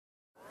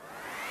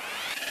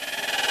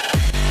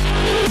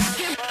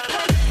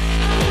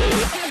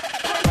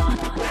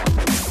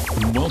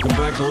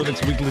to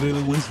Linux Weekly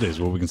Daily Wednesdays,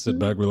 where we can sit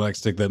back,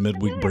 relax, take that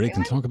midweek break,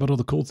 and talk about all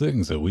the cool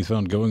things that we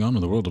found going on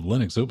in the world of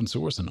Linux, open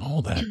source, and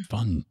all that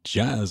fun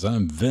jazz.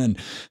 I'm Vin,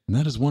 and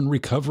that is one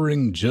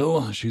recovering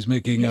Jill. She's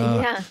making,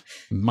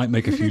 might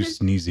make a few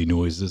sneezy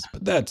noises,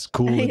 but that's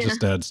cool. It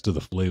just adds to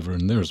the flavor.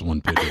 And there's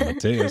one Pedro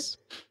Mateus.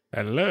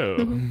 Hello.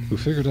 Who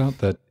figured out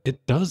that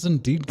it does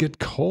indeed get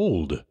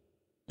cold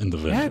in the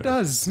winter. Yeah, it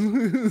does.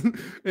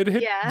 It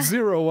hit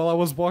 0 while I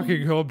was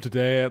walking home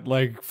today at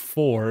like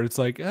 4. It's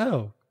like,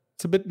 oh,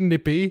 it's a bit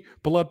nippy.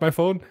 Pull out my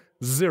phone,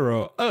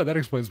 0. Oh, that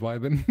explains why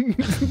then.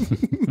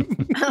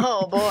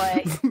 Oh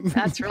boy,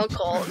 that's real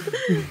cold.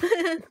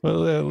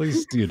 Well, at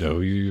least, you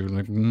know, you're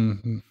like,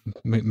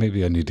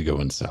 maybe I need to go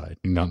inside.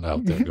 You're not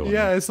out there going.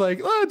 Yeah, it's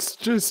like, let's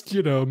just,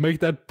 you know,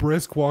 make that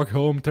brisk walk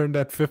home, turn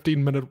that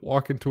 15-minute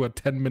walk into a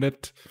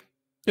 10-minute,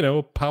 you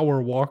know,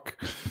 power walk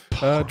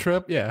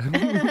trip.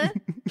 Yeah.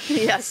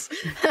 Yes.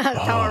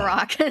 Power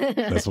rock.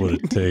 That's what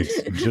it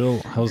takes.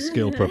 Jill, how's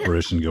scale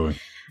preparation going?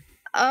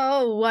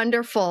 Oh,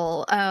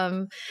 wonderful.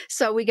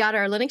 So we got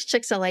our Linux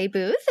Chicks LA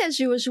booth as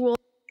usual,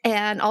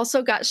 and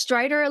also got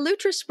Strider a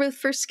Lutris booth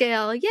for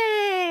scale.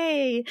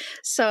 Yay!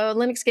 So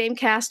Linux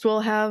Gamecast will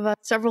have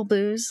several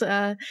booths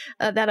that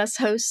us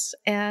hosts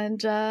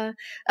and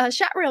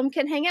chat room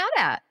can hang out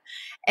at.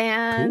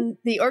 And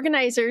the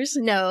organizers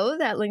know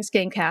that Linux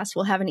Gamecast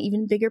will have an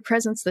even bigger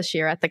presence this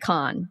year at the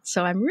con.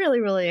 So I'm really,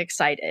 really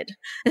excited.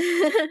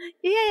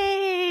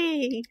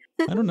 Yay!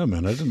 I don't know,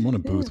 man. I didn't want a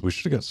booth. We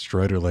should have got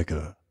Strider like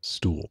a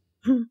stool.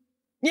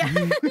 Yeah.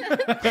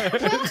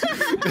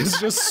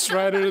 It's just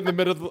Strider in the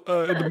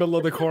middle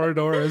of the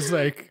corridor. It's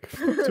like,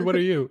 so what are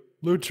you?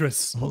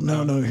 Lutris. Well,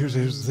 no. Here's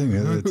the thing.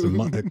 It's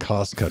a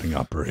cost-cutting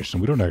operation.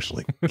 We don't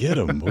actually get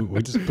them.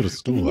 We just put a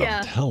stool out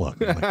and tell them.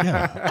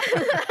 Like,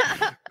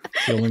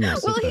 killing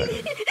us well, he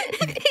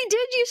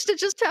did used to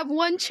just have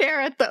one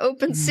chair at the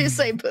Open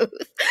SUSE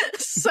booth.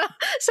 So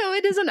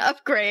it is an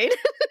upgrade.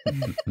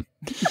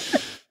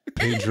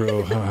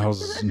 Pedro,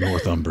 how's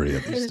Northumbria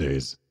these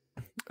days?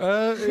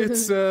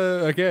 It's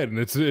again,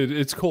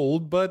 it's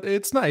cold, but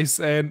it's nice,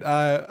 and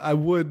I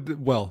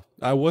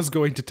was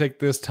going to take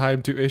this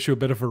time to issue a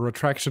bit of a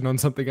retraction on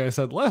something I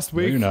said last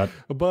week. No, you're not.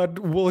 But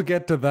we'll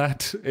get to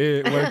that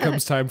when it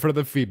comes time for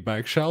the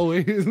feedback, shall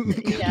we?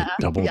 Yeah.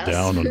 Double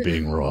down on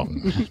being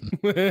wrong.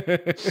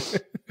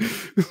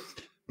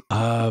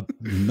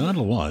 Not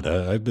a lot.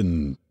 I've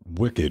been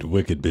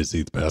wicked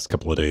busy the past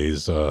couple of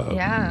days.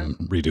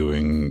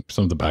 Redoing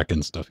some of the back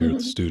end stuff here at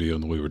the studio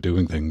and the way we're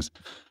doing things.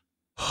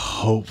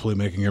 Hopefully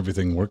making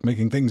everything work,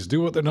 making things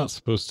do what they're not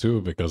supposed to,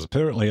 because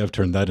apparently I've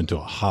turned that into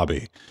a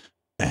hobby.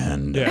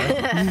 And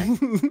I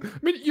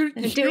mean, you're a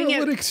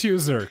Linux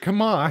user. Come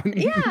on.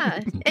 Yeah,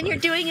 and you're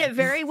doing it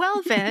very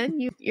well,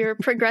 Vin. You're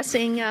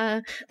progressing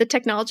the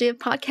technology of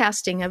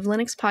podcasting, of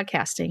Linux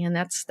podcasting, and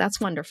that's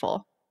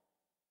wonderful.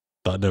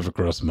 That never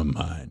crossed my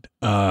mind.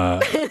 I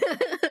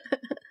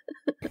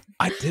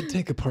did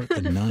take apart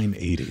the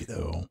 980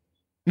 though.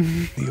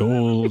 The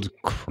old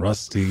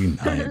crusty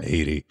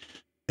 980.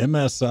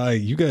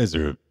 MSI, you guys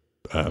are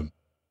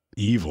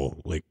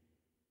evil, like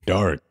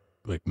dark,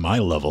 like my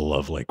level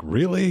of like,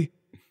 really?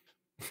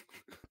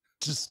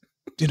 Just,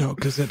 you know,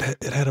 because it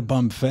had a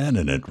bum fan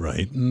in it,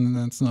 right? And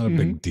that's not a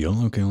big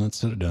deal. Okay, let's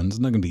set it down. It's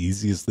not going to be the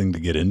easiest thing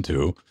to get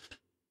into.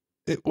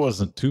 It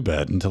wasn't too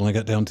bad until I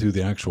got down to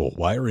the actual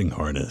wiring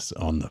harness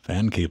on the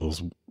fan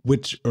cables,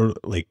 which are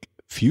like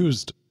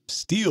fused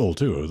steel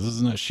too. This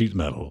is not sheet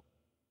metal.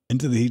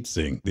 Into the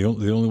heatsink. The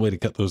only way to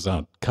cut those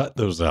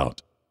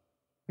out.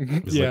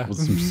 It's like with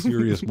some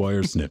serious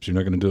wire snips. You're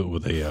not going to do it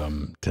with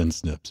a 10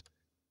 snips.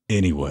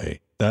 Anyway,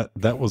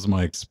 that was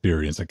my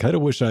experience. I kind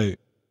of wish I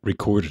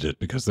recorded it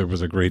because there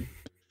was a great,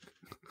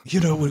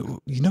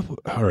 all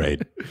right.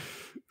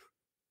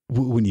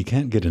 When you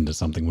can't get into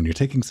something, when you're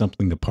taking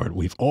something apart,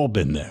 we've all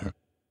been there.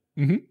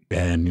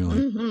 And you're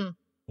like,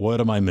 what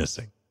am I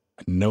missing?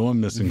 I know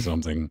I'm missing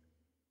something.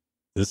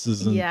 This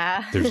isn't,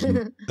 there's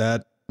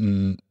that.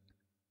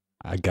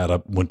 I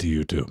went to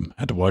YouTube,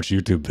 had to watch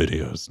YouTube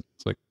videos.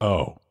 It's like,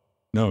 oh,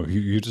 no,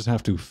 you just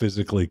have to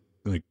physically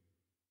like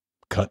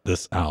cut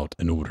this out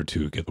in order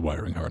to get the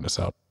wiring harness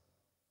out.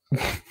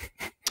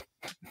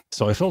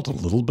 So I felt a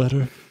little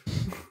better,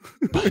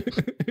 but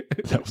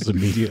that was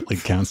immediately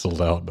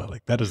canceled out by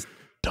like, that is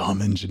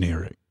dumb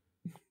engineering.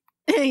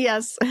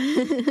 Yes.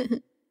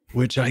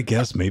 Which I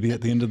guess maybe at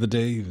the end of the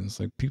day,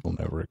 it's like people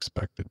never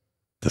expected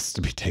this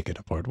to be taken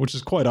apart, which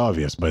is quite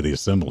obvious by the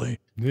assembly.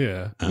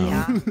 Yeah.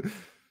 Yeah.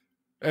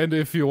 And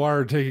if you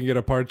are taking it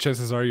apart,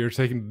 chances are you're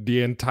taking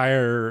the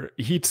entire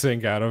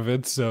heatsink out of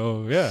it.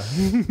 So yeah.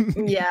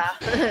 Yeah,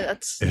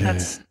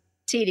 that's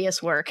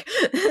tedious work.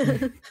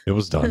 It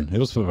was done. It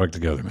was put back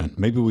together, man.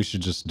 Maybe we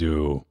should just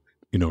do,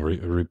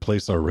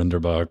 replace our render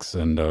box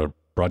and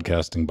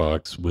broadcasting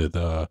box with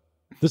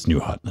this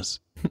new hotness.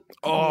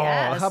 Oh,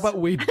 yes. How about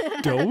we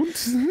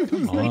don't?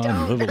 Come on, we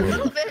don't. a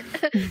little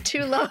bit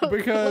too low.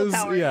 Because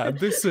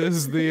this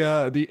is the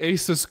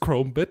Asus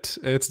Chromebit.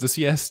 It's the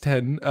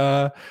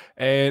CS10,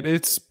 and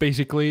it's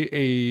basically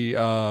a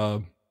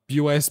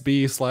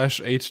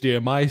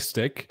USB/HDMI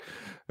stick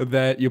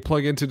that you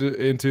plug into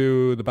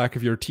the back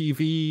of your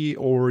TV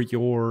or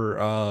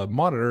your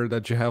monitor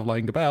that you have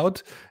lying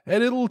about,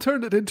 and it'll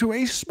turn it into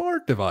a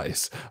smart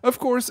device. Of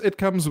course, it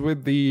comes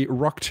with the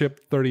Rockchip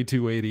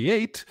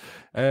 3288,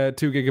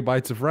 2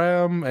 gigabytes of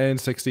RAM, and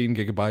 16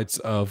 gigabytes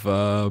of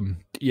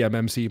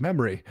eMMC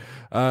memory.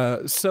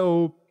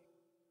 So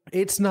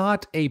it's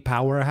not a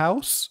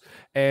powerhouse.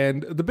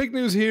 And the big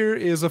news here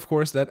is, of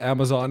course, that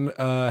Amazon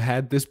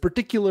had this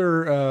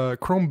particular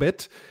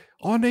Chromebit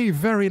on a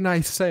very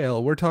nice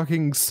sale. We're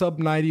talking sub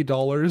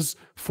 $90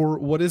 for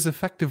what is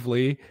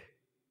effectively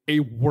a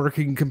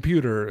working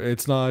computer.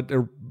 It's not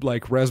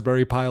like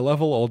Raspberry Pi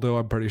level, although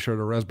I'm pretty sure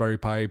the Raspberry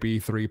Pi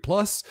B3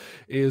 Plus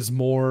is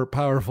more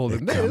powerful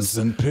than this. It comes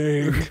in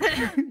pink.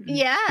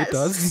 Yes. It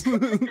does.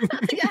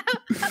 Yeah.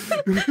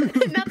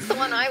 That's the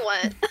one I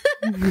want.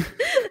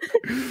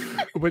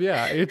 But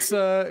yeah, it's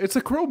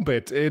a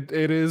Chromebit. It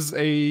is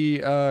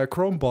a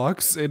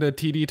Chromebox in a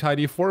teeny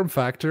tiny form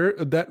factor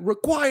that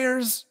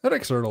requires an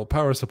external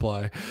power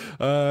supply,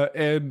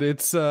 and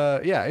it's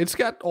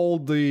got all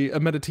the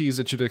amenities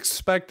that you'd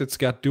expect. It's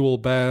got dual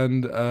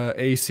band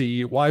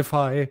AC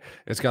Wi-Fi.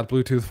 It's got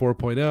Bluetooth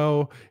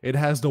 4.0. It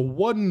has the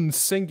one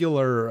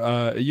singular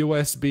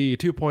USB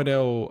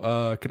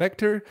 2.0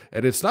 connector,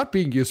 and it's not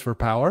being used for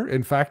power.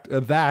 In fact,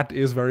 that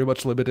is very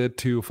much limited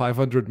to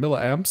 500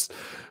 milliamps.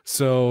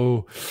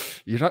 So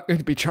you're not going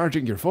to be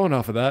charging your phone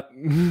off of that.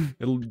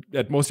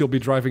 At most, you'll be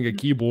driving a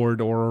keyboard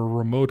or a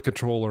remote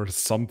control or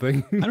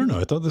something. I don't know.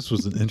 I thought this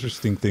was an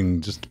interesting thing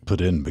just to put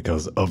in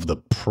because of the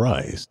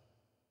price.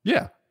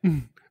 Yeah.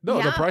 No,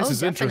 Yeah, the price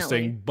is definitely.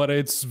 interesting, but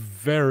it's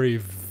very,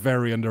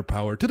 very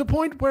underpowered to the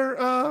point where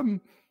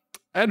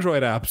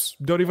Android apps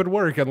don't even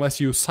work unless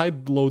you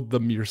sideload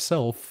them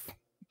yourself.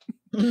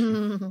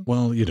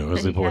 Well,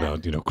 as they point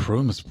out,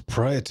 Chrome is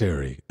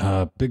proprietary.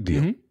 Big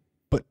deal. Mm-hmm.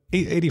 But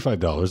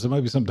 $85, it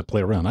might be something to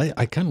play around.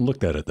 I kind of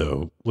looked at it,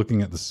 though,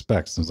 looking at the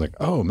specs, and was like,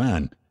 oh,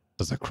 man,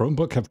 does a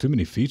Chromebook have too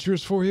many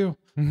features for you?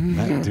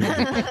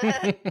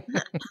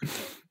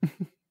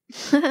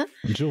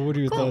 Jill, what are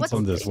your thoughts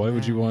on this? Why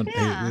would you want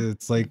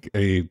it's like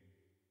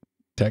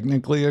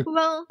technically a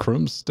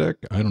Chrome stick?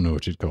 I don't know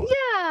what you'd call it.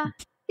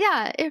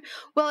 Yeah. It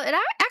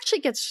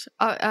actually gets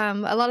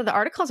a lot of the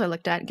articles I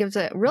looked at gives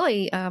a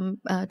really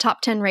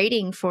top 10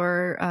 rating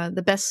for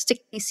the best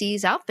stick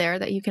PCs out there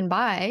that you can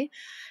buy.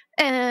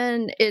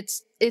 And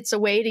it's a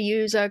way to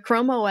use a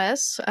Chrome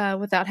OS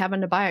without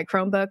having to buy a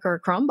Chromebook or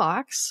a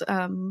Chromebox.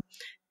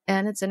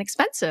 And it's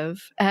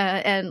inexpensive.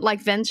 And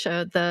like Ven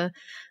showed, the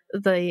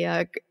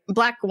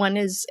black one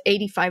is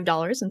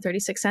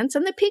 $85.36,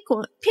 and the pink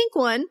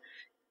one,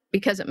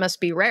 because it must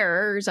be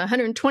rarer, is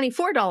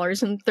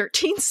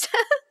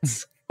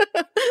 $124.13.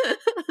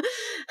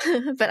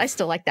 But I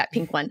still like that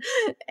pink one.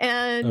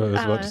 And I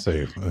was about to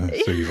say,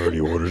 so you've already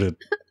ordered it?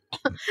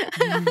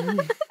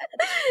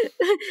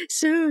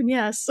 Soon,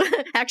 yes.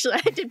 Actually,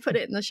 I did put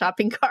it in the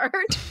shopping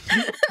cart.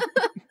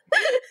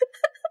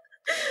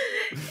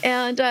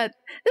 And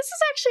this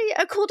is actually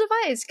a cool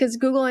device because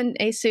Google and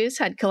Asus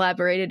had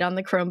collaborated on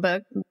the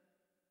Chromebit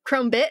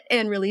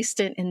and released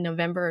it in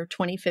November of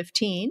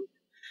 2015.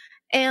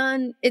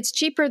 And it's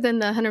cheaper than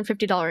the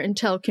 $150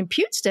 Intel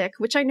Compute Stick,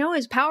 which I know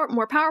is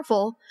more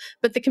powerful,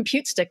 but the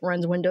Compute Stick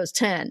runs Windows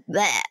 10.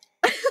 That.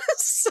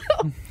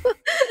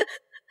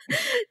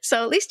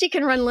 So at least you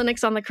can run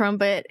Linux on the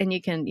Chromebit, and you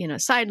can,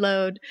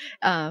 sideload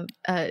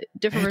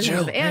different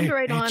versions of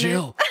Android on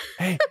Jill.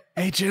 it.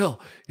 Hey, Jill.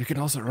 You can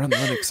also run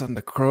Linux on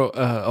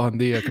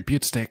the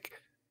Compute Stick.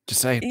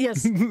 Just saying.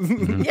 Yes.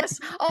 Yes.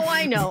 Oh,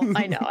 I know.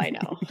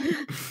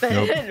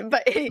 But,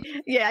 but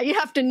yeah, you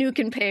have to nuke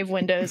and pave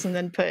Windows and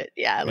then put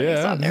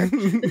Linux on there.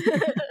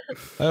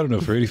 I don't know.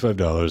 For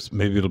 $85,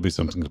 maybe it'll be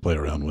something to play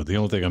around with. The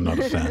only thing I'm not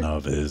a fan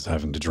of is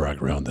having to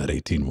drag around that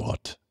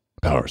 18-watt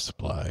power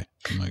supply.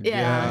 Like,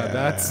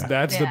 that's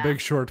the big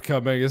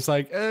shortcoming. It's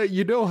like,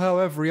 how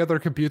every other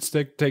Compute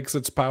Stick takes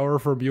its power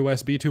from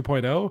USB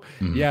 2.0?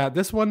 Yeah,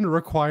 this one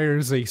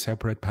requires a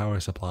separate power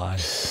supply.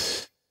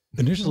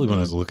 Initially, when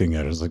I was looking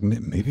at it, I was like,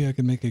 maybe I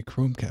can make a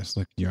Chromecast.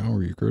 Like,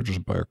 or you could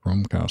just buy a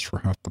Chromecast for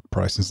half the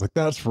price. And it's like,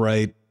 that's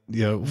right.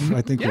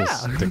 I think we'll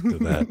stick to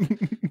that.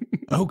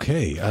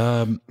 Okay.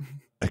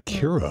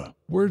 Akira.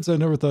 Words I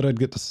never thought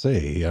I'd get to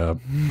say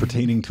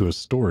pertaining to a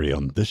story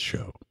on this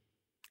show.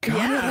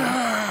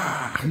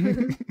 No,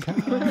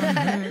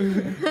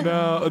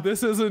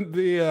 this isn't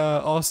the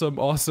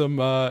awesome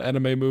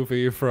anime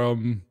movie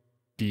from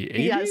the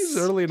 80s,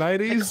 early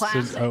 90s.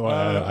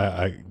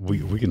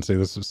 We can say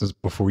this since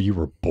before you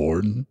were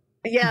born.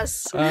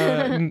 Yes.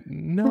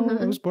 No,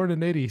 I was born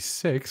in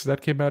 86. That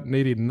came out in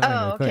 89.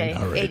 Oh, okay.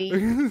 All right. 80.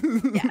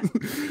 Yeah,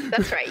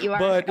 that's right. You are.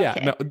 But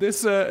no,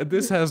 this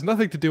has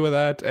nothing to do with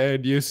that.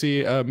 And you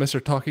see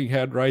Mr. Talking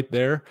Head right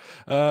there.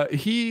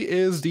 He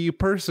is the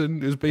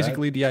person who's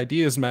basically the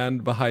ideas man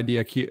behind the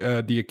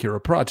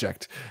Akira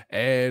project.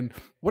 And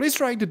what he's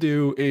trying to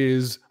do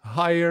is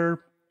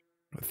hire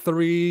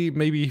 3,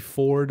 maybe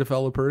 4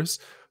 developers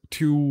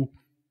to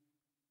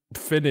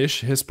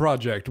finish his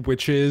project,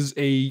 which is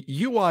a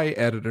UI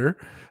editor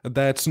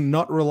that's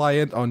not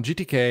reliant on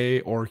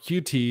GTK or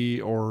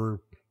Qt or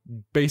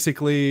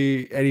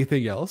basically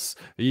anything else.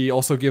 He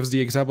also gives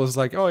the examples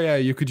like, oh yeah,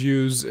 you could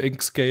use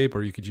Inkscape,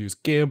 or you could use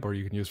GIMP, or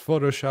you can use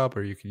Photoshop,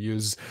 or you could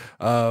use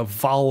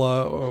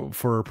Vala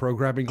for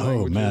programming Oh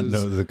languages. man,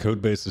 no, the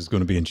code base is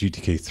going to be in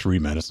GTK3,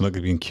 man. It's not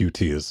going to be in Qt.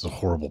 This is a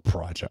horrible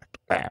project.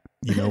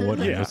 You know what?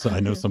 Yeah. I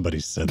know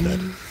somebody said that.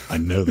 I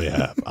know they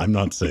have. I'm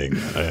not saying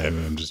that.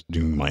 I'm just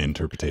doing my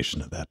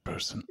interpretation of that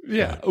person.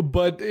 Yeah,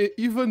 but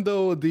even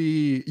though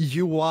the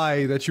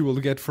UI that you will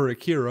get for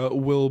Akira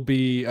will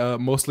be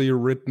mostly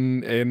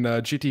written in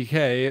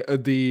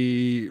GTK,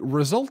 the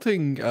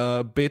resulting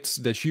bits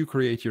that you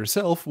create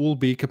yourself will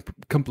be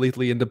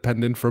completely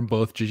independent from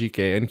both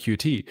GTK and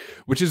Qt,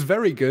 which is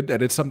very good,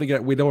 and it's something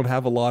that we don't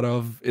have a lot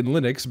of in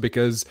Linux,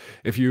 because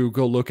if you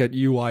go look at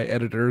UI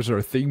editors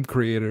or theme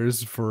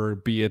creators for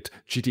be it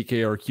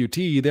GTK or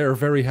Qt, they're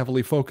very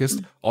heavily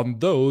focused on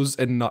those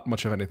and not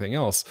much of anything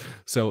else.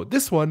 So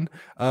this one,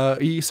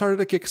 he started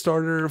a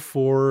Kickstarter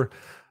for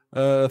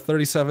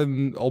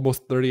 37,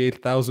 almost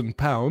 38,000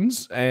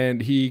 pounds,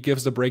 and he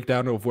gives the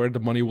breakdown of where the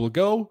money will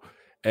go,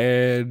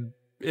 and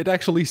it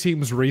actually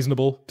seems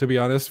reasonable, to be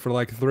honest, for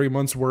like 3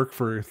 months work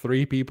for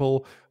 3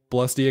 people,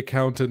 plus the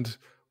accountant,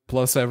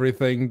 plus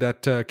everything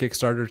that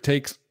Kickstarter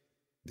takes.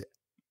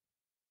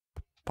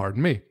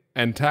 Pardon me.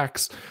 And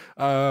tax.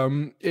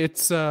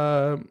 It's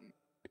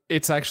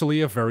actually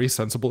a very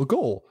sensible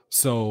goal.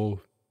 So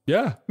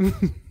yeah.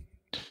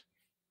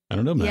 I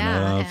don't know, man.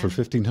 Yeah. For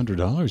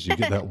 $1,500, you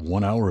get that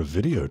 1 hour of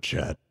video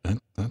chat.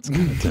 That's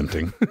kind of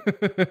tempting.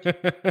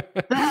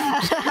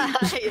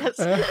 Yes.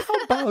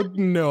 How about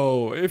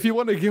no? If you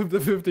want to give the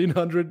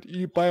 1,500,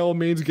 you by all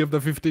means give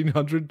the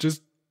 1,500.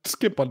 Just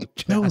skip on the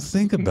chat. No,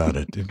 think about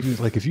it.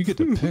 Like, if you get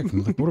to pick,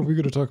 I'm like, what are we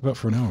going to talk about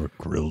for an hour?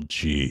 Grilled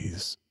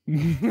cheese.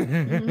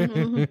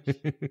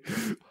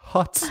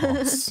 Hot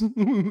sauce.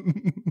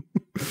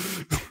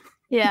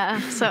 Yeah,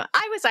 so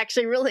I was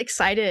actually really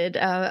excited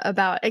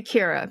about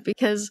Akira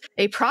because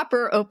a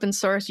proper open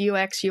source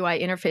UX UI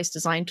interface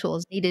design tool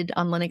is needed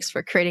on Linux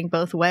for creating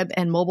both web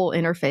and mobile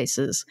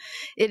interfaces.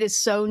 It is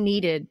so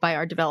needed by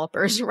our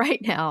developers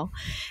right now.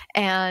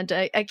 And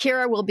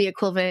Akira will be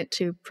equivalent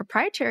to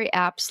proprietary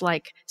apps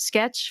like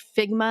Sketch,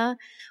 Figma,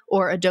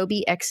 or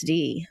Adobe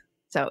XD.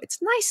 So it's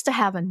nice to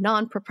have a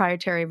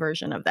non-proprietary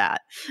version of that.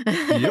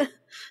 Yep.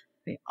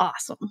 Be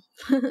awesome.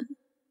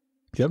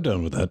 Yeah, I'm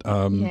done with that.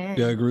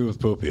 Yeah, I agree with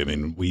Popey. I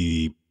mean,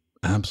 we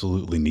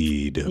absolutely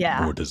need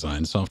more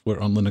design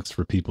software on Linux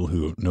for people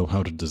who know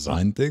how to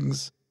design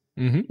things.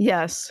 Mm-hmm.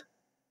 Yes.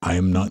 I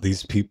am not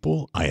these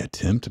people. I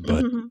attempt,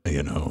 but,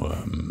 you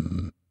know,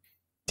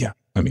 yeah.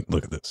 I mean,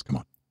 look at this. Come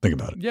on. Think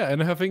about it. Yeah, and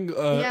having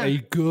a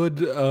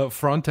good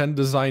front-end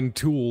design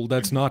tool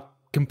that's not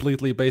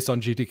completely based on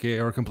GTK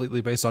or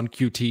completely based on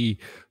Qt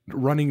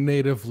running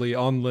natively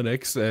on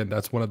Linux. And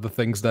that's one of the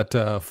things that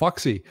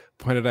Foxy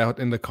pointed out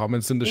in the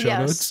comments in the show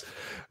notes.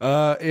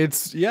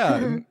 It's,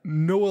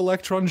 no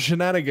Electron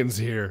shenanigans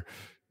here.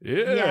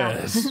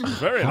 Yes,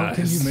 very How nice.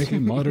 can you make a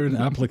modern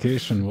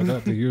application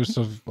without the use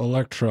of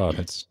Electron?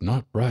 It's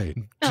not right.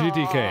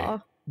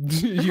 GTK.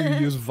 You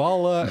use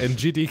Vala and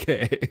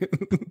GTK.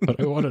 But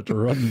I want it to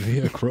run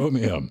via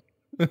Chromium.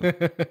 I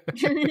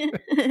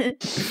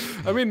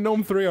mean,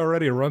 GNOME 3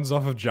 already runs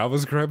off of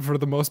JavaScript for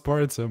the most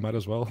part, so might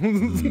as well.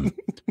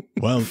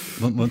 Well,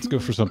 let's go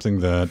for something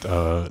that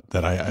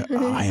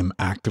I am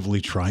actively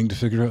trying to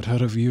figure out how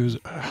to use,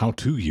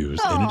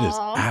 and it is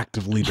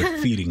actively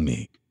defeating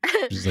me.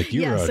 She's like,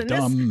 you're a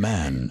dumb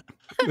man.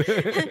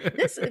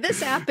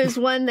 This app is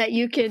one that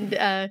you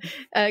can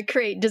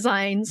create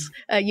designs,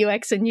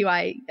 UX and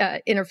UI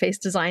interface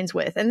designs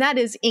with, and that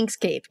is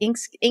Inkscape.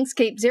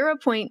 Inkscape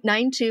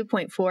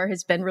 0.92.4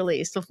 has been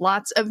released with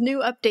lots of new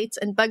updates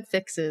and bug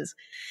fixes.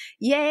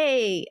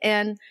 Yay!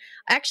 And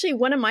actually,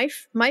 one of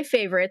my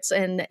favorites,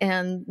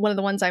 and one of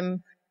the ones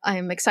I'm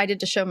excited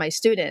to show my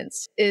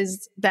students,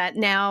 is that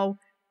now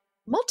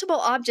multiple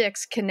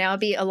objects can now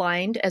be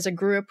aligned as a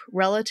group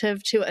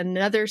relative to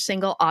another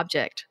single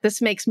object.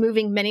 This makes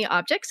moving many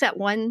objects at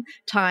one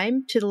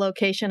time to the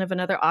location of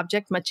another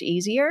object much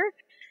easier,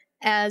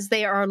 as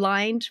they are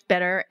aligned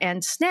better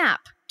and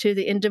snap to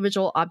the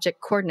individual object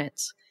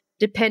coordinates,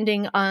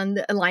 depending on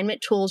the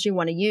alignment tools you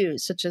want to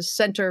use, such as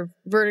center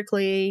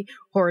vertically,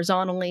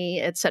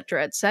 horizontally,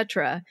 etc.,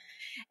 etc.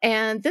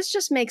 And this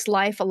just makes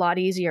life a lot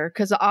easier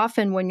because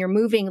often when you're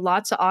moving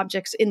lots of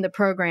objects in the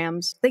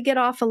programs, they get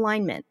off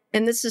alignment.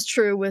 And this is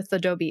true with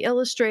Adobe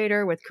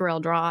Illustrator, with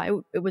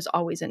CorelDRAW. It was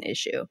always an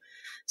issue.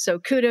 So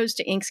kudos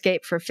to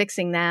Inkscape for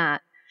fixing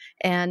that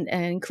and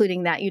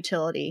including that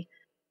utility.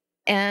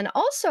 And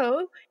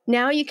also,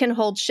 now you can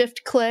hold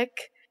shift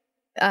click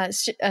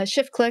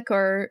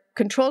or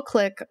control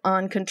click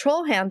on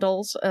control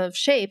handles of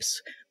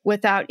shapes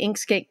without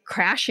Inkscape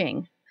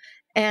crashing.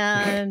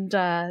 And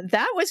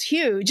that was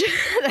huge.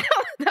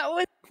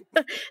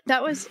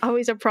 that was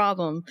always a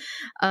problem.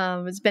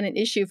 It's been an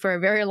issue for a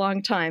very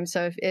long time.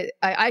 So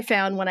I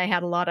found when I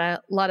had a lot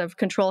of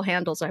control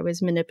handles I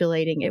was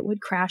manipulating, it would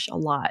crash a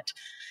lot.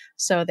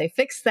 So they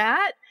fixed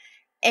that.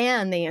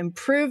 And they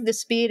improved the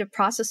speed of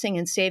processing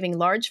and saving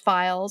large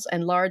files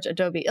and large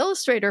Adobe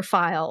Illustrator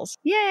files.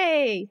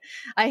 Yay!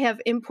 I have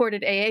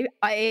imported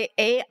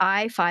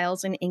AI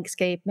files in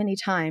Inkscape many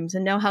times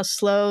and know how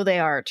slow they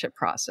are to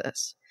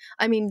process.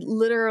 I mean,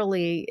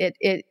 literally,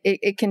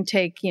 it can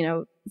take,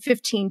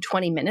 15,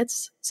 20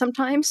 minutes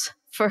sometimes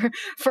for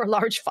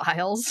large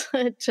files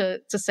to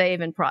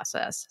save and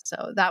process.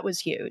 So that was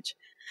huge.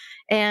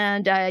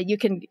 And you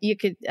could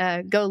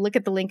go look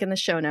at the link in the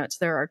show notes.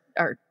 There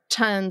are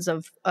tons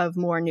of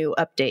more new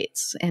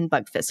updates and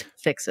bug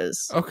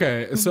fixes.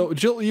 Okay, so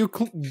Jill, you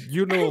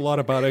know a lot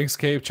about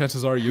Inkscape.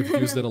 Chances are you've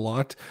used it a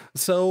lot.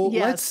 So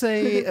Yes. let's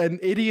say an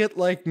idiot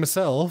like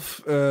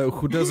myself,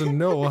 who doesn't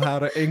know how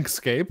to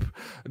Inkscape,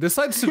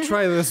 decides to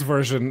try this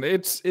version.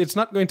 It's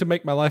not going to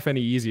make my life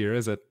any easier,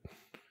 is it?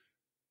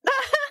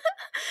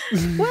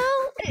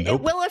 Well,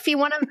 Nope. well, if you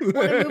want to move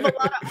a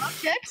lot of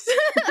objects.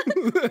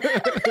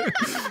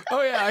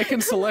 Oh yeah, I can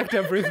select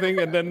everything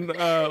and then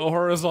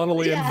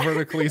horizontally and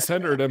vertically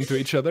center them to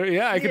each other.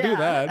 Yeah, I can do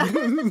that.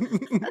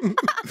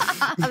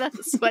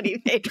 That's funny,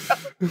 Pedro.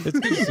 It's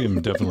good to see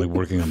him definitely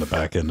working on the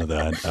back end of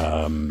that.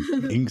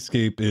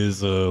 Inkscape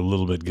is a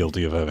little bit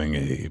guilty of having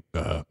a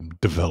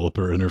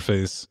developer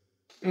interface.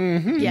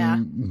 Yeah.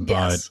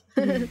 But,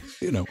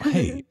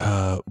 hey,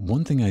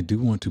 one thing I do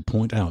want to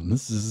point out, and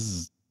this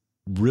is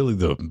really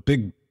the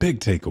big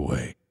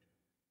takeaway.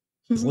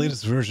 This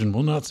latest version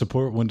will not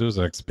support Windows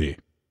XP.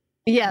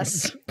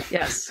 Yes.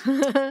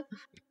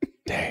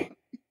 Dang.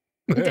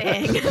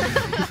 And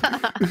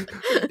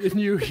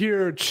you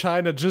hear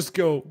China just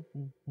go,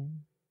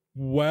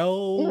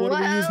 well, what do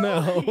we use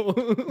now?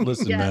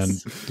 Listen, man,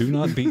 do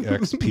not be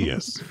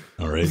XPS,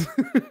 all right?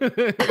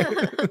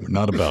 We're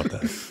not about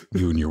that.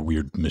 You and your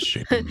weird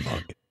misshapen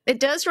mug. It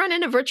does run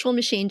in a virtual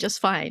machine just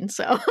fine,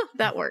 so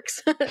that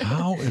works.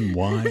 How and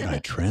why I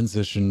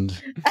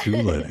transitioned to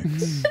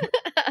Linux.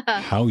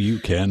 How you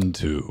can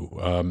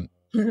too.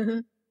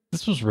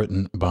 This was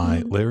written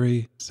by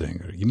Larry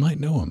Sanger. You might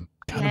know him.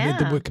 Kind of made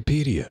the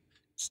Wikipedia.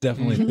 It's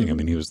definitely a thing. I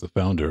mean, he was the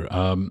founder.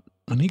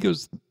 And he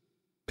goes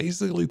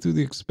basically through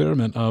the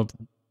experiment of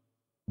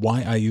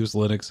why I use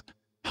Linux,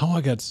 how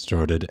I got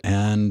started,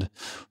 and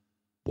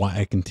why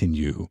I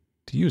continue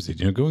to use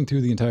it. Going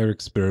through the entire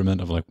experiment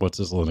of like, what's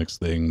this Linux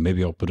thing?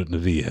 Maybe I'll put it in a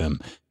VM.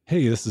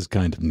 Hey, this is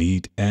kind of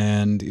neat.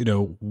 And,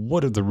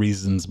 what are the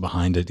reasons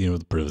behind it?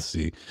 The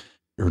privacy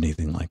or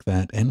anything like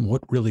that. And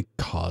what really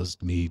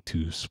caused me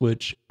to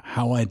switch,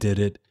 how I did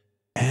it,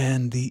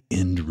 and the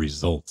end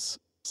results.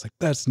 It's like,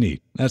 that's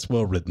neat. That's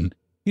well written.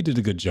 He did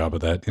a good job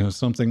of that.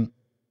 Something,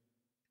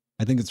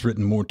 I think it's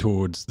written more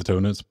towards the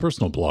tone. It's a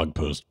personal blog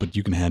post, but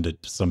you can hand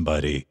it to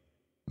somebody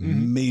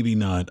maybe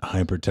not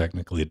hyper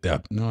technically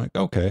adept. And I'm like,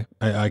 okay,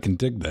 I can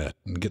dig that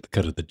and get the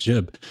cut of the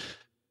jib.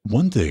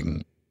 One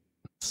thing,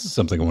 this is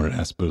something I wanted to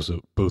ask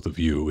both of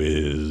you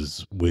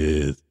is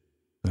with,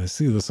 I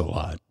see this a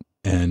lot,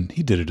 and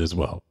he did it as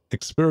well,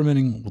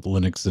 experimenting with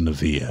Linux in a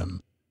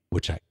VM,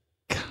 which I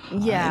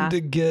kind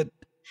of get,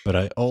 but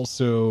I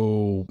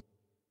also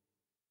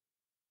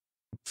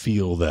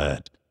feel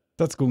that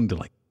that's going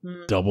to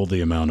double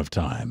the amount of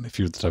time if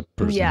you're the type of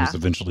person who's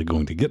eventually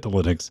going to get to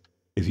Linux.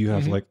 If you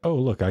have oh,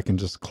 look, I can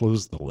just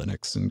close the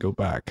Linux and go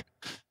back.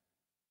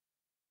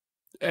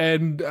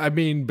 And I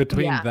mean,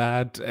 between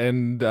that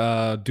and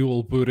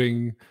dual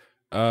booting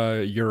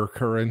your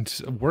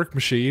current work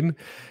machine,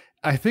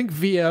 I think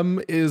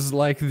VM is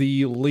like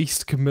the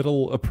least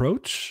committal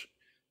approach.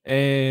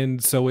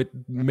 And so it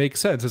makes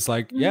sense. It's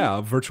like,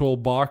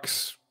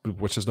 VirtualBox,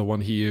 which is the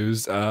one he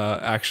used,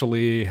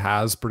 actually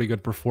has pretty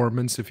good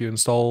performance if you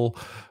install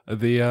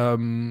the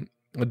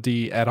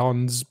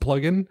add-ons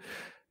plugin.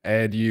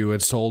 And you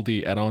install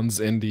the add-ons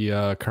in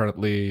the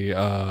currently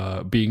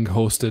being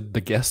hosted,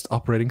 the guest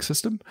operating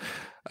system.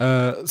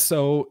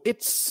 So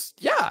it's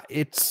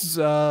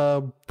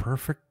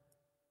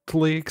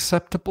perfectly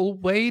acceptable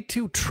way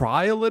to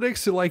try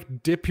Linux, to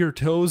dip your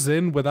toes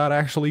in without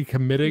actually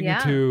committing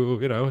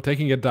to,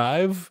 taking a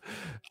dive.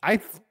 I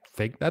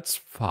think that's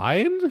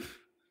fine.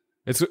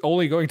 It's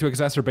only going to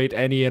exacerbate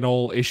any and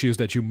all issues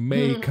that you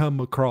may come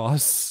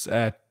across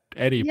at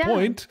any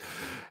point.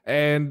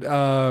 And,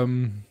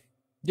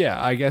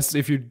 I guess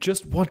if you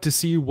just want to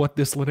see what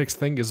this Linux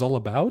thing is all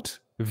about,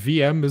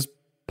 VM is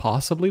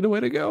possibly the way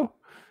to go.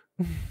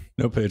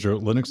 No, Pedro,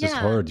 Linux is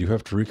hard. You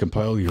have to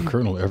recompile your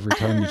kernel every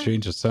time you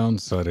change a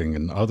sound setting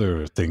and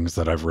other things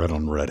that I've read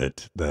on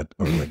Reddit that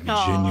are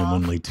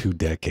genuinely 2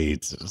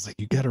 decades. It's like,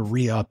 you got to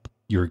re-up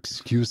your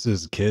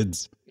excuses,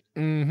 kids.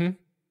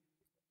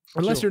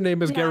 Unless your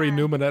name is Gary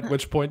Newman, at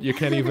which point you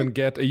can't even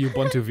get a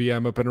Ubuntu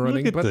VM up and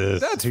running. But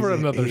that's for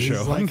another show.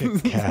 He's like a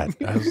cat.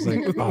 I was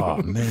like, oh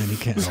man, he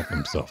can't help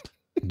himself.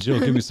 Jill,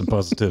 give me some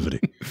positivity.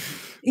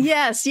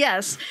 Yes.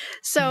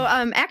 So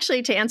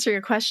actually, to answer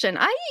your question,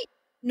 I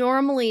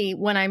normally,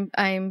 when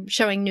I'm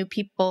showing new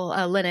people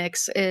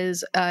Linux,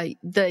 is the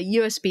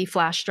USB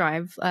flash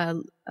drive,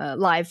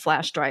 live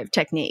flash drive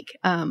technique.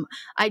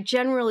 I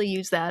generally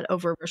use that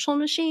over virtual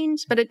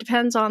machines, but it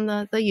depends on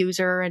the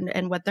user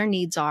and what their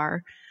needs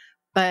are.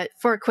 But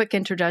for a quick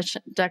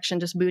introduction,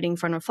 just booting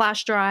from a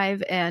flash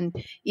drive and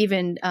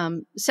even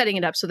setting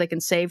it up so they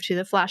can save to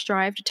the flash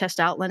drive to test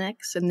out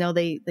Linux, and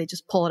they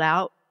just pull it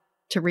out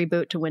to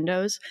reboot to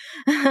Windows,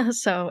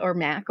 or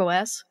Mac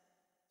OS.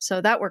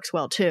 So that works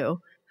well too.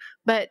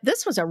 But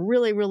this was a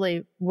really,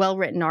 really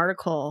well-written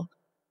article.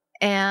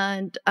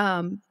 And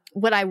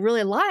what I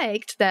really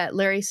liked that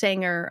Larry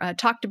Sanger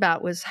talked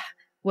about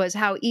was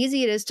how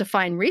easy it is to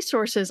find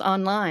resources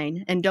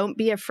online, and don't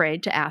be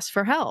afraid to ask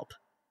for help.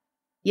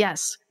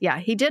 Yes. Yeah.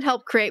 He did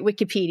help create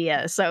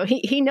Wikipedia. So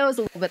he knows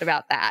a little bit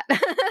about that.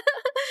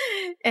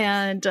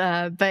 And,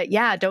 but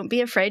yeah, don't be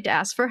afraid to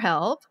ask for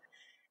help.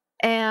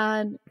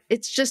 And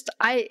it's just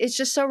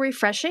so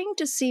refreshing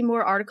to see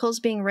more articles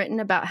being written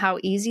about how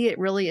easy it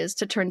really is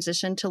to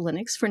transition to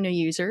Linux for new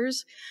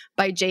users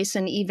by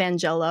Jason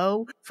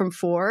Evangello from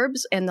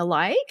Forbes and the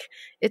like.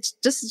 This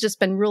has just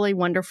been really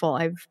wonderful.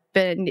 I've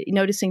been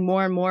noticing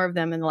more and more of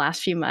them in the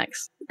last few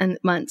months, and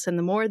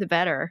the more, the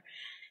better.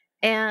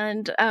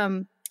 And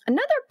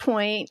another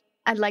point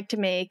I'd like to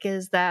make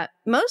is that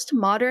most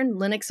modern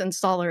Linux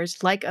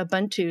installers, like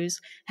Ubuntu's,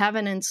 have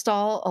an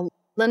install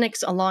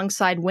Linux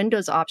alongside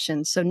Windows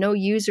options. So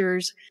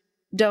users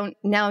don't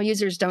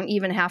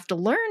even have to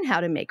learn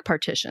how to make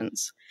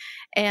partitions.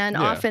 And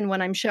often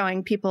when I'm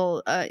showing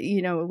people,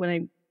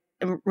 when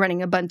I'm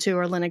running Ubuntu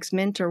or Linux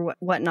Mint or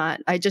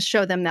whatnot, I just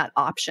show them that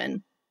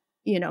option.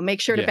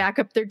 Make sure to back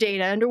up their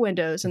data under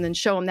Windows and then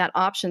show them that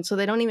option so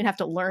they don't even have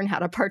to learn how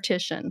to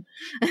partition.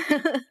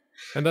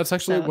 And that's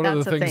actually one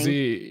of the things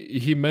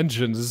he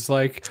mentions is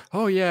like,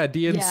 oh yeah,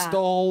 the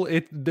install,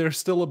 there's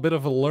still a bit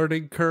of a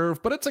learning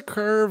curve, but it's a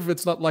curve.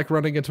 It's not like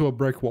running into a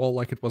brick wall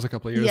like it was a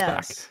couple of years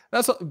back.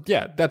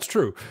 That's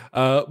true.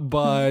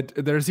 But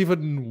there's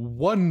even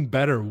one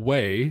better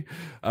way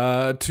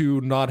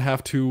to not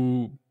have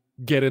to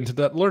get into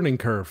that learning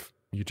curve.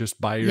 You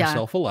just buy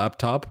yourself a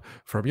laptop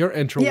from your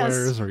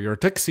Introwares or your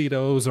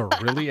Tuxedos or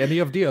really any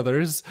of the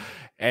others,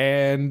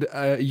 and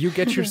you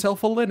get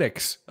yourself a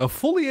Linux, a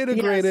fully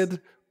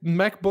integrated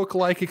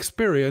MacBook-like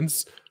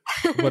experience,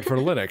 but for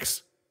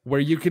Linux,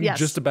 where you can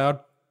just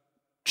about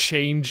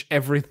change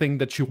everything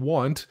that you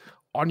want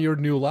on your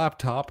new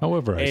laptop.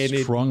 However, I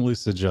strongly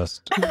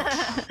suggest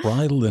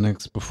try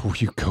Linux before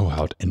you go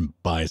out and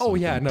buy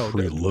something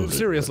preloaded.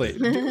 Seriously,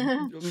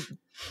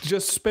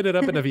 just spin it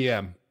up in a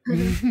VM.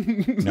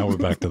 Now we're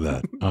back to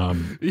that.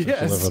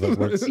 Yes. How that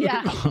works.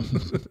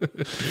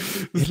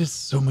 It is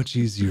so much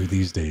easier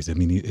these days. I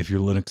mean, if you're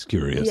Linux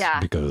curious,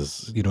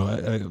 because,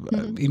 I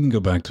even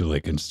go back to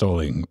like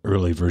installing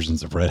early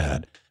versions of Red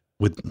Hat.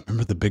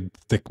 Remember the big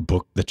thick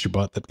book that you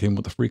bought that came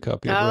with a free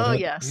copy of Red Hat?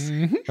 Yes.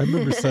 I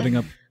remember setting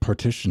up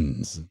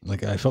partitions.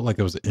 Like I felt like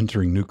I was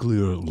entering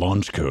nuclear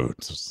launch code.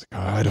 So it's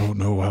like, I don't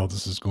know how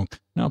this is going.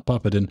 Now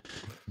pop it in,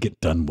 get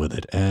done with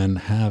it, and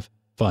have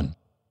fun.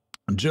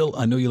 Jill,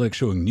 I know you like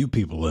showing new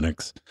people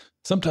Linux.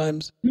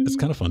 Sometimes it's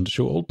kind of fun to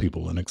show old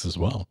people Linux as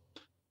well.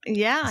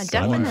 Yeah,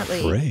 Silent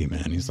definitely. Frey,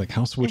 man. He's like,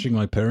 how switching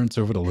my parents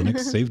over to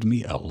Linux saved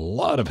me a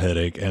lot of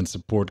headache and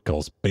support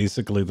calls.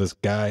 Basically, this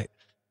guy,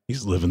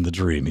 he's living the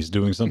dream. He's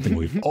doing something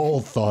we've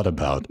all thought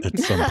about at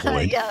some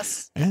point.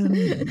 Yes. And,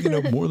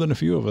 more than a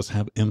few of us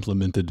have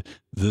implemented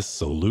this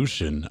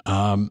solution.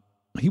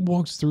 He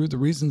walks through the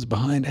reasons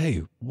behind,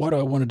 hey, why do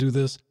I want to do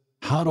this?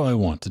 How do I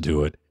want to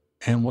do it?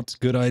 And what's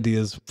good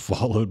ideas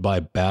followed by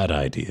bad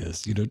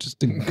ideas,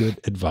 just a good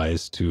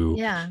advice to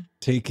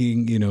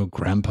taking,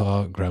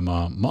 grandpa,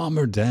 grandma, mom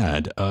or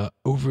dad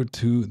over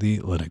to the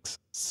Linux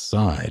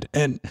side.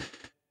 And,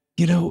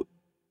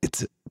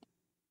 it's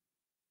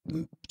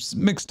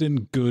mixed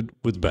in good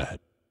with bad.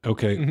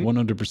 Okay,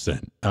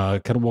 100%.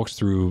 Kind of walks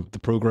through the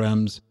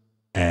programs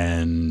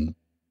and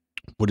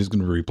what he's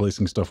going to be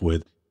replacing stuff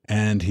with.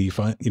 And he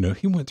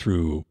went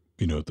through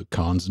the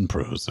cons and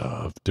pros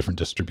of different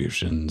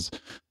distributions,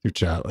 your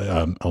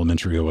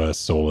elementary OS,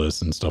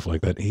 Solus, and stuff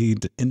like that. He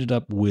ended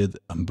up with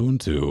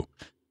Ubuntu,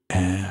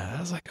 and I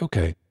was like,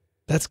 okay,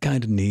 that's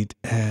kind of neat.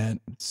 And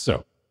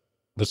so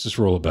let's just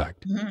roll it back.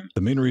 The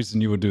main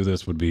reason you would do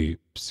this would be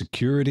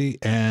security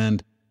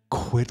and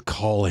quit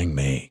calling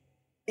me.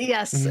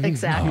 Yes,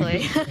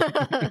 exactly.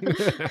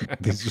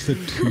 These are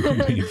the two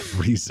main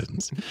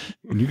reasons.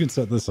 And you can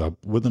set this up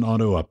with an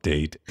auto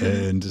update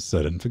and just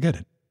set it and forget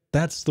it.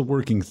 That's the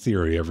working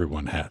theory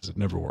everyone has. It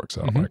never works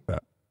out like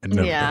that. It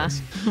never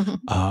does.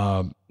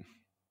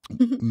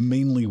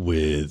 Mainly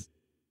with,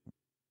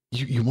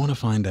 you want to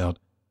find out,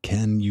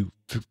 can you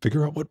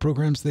figure out what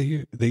programs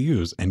they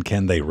use and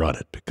can they run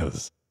it?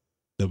 Because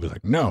they'll be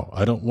like, no,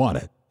 I don't want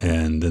it.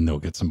 And then they'll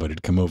get somebody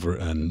to come over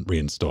and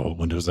reinstall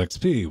Windows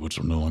XP, which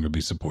will no longer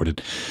be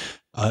supported.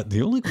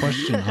 The only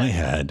question I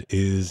had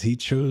is he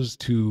chose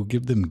to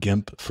give them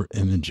GIMP for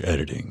image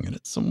editing. And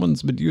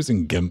someone's been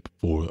using GIMP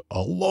for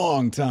a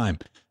long time.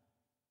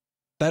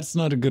 That's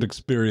not a good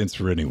experience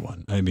for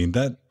anyone. I mean,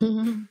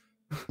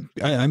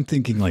 I'm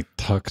thinking like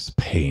Tux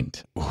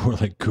Paint or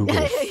like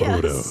Google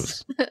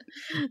Photos.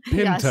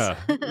 Pinta.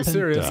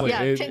 Seriously.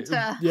 Yeah,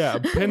 Pinta. Yeah,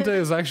 Pinta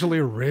is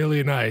actually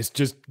really nice.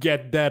 Just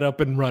get that up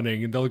and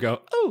running and they'll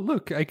go, oh,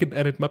 look, I can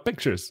edit my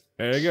pictures.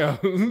 There you go.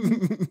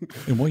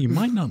 And while you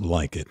might not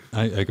like it,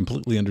 I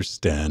completely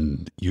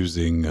understand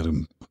using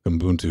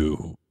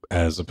Ubuntu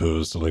as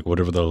opposed to like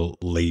whatever the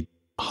late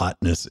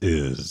hotness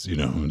is, you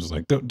know. It's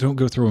like don't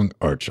go throwing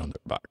Arch on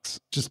their box.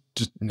 Just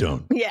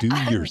don't. Yeah, do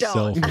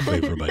yourself a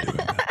favor by doing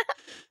that.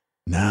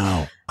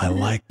 Now, I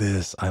like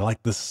this. I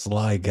like this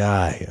sly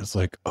guy. It's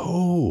like,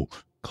 oh,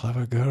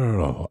 clever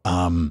girl.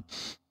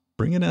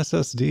 Bring an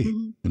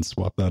SSD and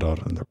swap that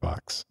out on their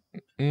box.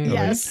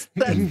 Yes,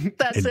 that's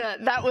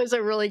it. That was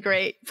a really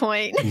great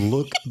point.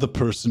 Look the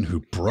person who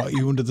brought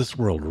you into this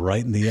world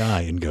right in the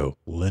eye and go,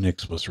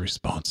 Linux was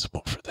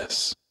responsible for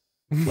this.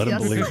 Let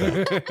them believe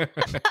that.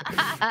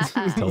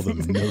 Tell them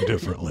no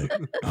differently.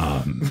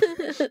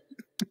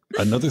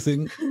 Another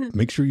thing,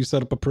 make sure you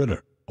set up a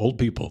printer. Old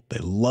people, they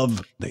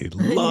love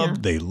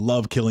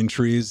killing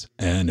trees,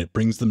 and it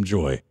brings them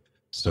joy.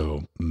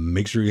 So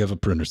make sure you have a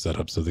printer set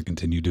up so they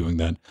continue doing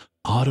that.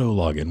 Auto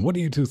login. What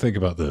do you two think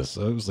about this?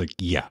 I was like,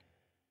 yeah.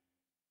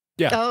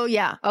 Oh,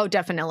 yeah. Oh,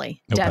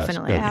 definitely. No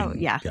Definitely. pass. Oh,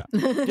 yeah.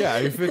 Yeah,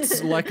 if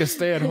it's like a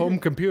stay-at-home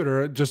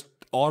computer, just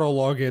auto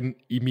log in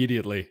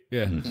immediately.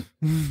 Yeah.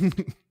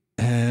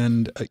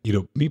 And, you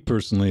know, me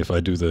personally, if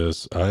I do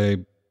this, I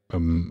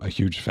am a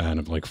huge fan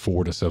of like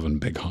 4 to 7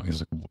 big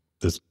honks.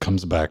 This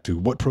comes back to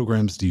what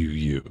programs do you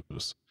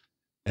use?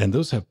 And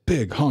those have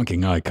big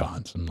honking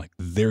icons. I'm like,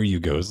 there you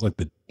go. It's like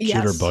the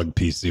jitterbug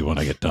PC when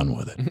I get done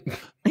with it.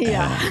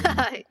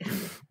 Yeah.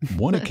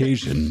 One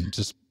occasion,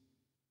 just,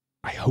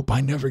 I hope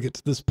I never get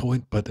to this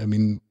point, but I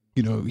mean,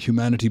 you know,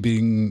 humanity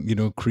being, you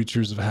know,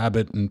 creatures of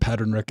habit and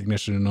pattern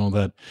recognition and all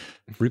that,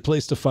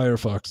 replaced a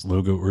Firefox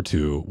logo or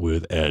two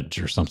with Edge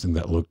or something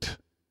that looked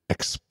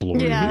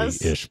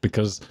explorer-ish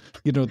because,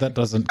 you know, that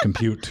doesn't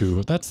compute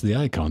to, that's the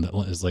icon that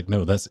is like,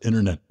 no, that's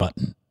internet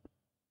button.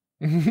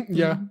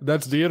 Yeah,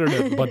 that's the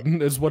internet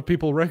button is what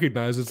people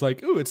recognize. It's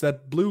like, ooh, it's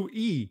that blue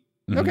E.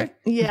 Okay.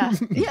 Yeah.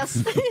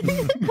 Yes.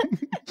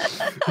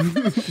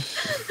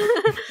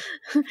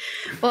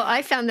 Well,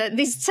 I found that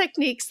these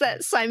techniques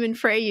that Simon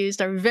Frey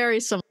used are very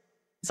similar.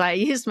 I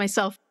used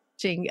myself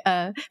teaching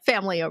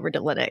family over to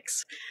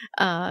Linux.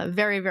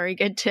 Very, very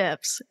good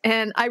tips.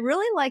 And I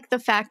really like the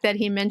fact that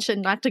he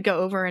mentioned not to go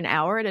over an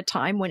hour at a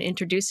time when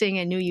introducing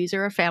a new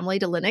user or family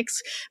to Linux,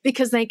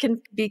 because they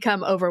can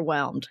become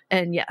overwhelmed.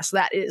 And yes,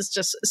 that is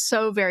just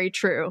so very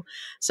true.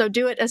 So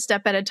do it a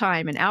step at a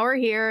time, an hour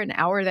here, an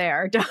hour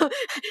there.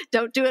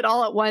 Don't do it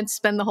all at once,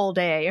 spend the whole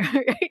day.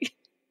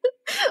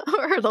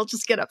 Or they'll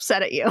just get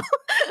upset at you.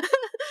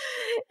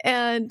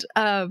 And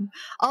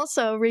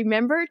also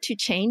remember to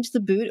change the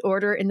boot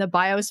order in the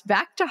BIOS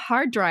back to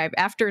hard drive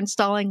after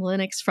installing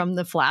Linux from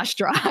the flash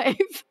drive.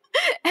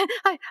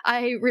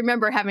 I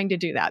remember having to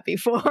do that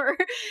before.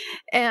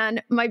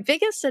 And my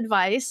biggest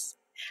advice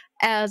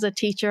as a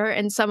teacher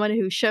and someone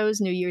who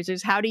shows new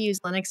users how to use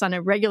Linux on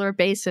a regular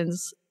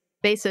basis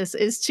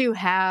is to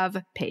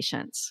have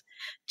patience.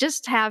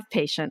 Just have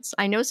patience.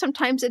 I know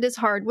sometimes it is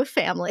hard with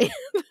family,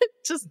 but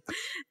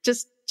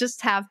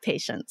just have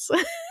patience.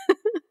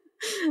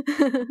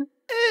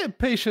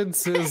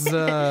 Patience is,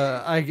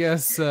 I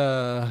guess,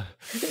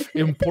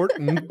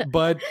 important,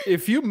 but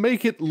if you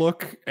make it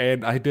look,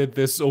 and I did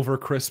this over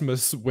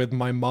Christmas with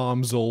my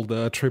mom's old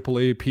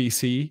AAA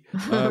PC,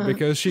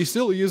 because she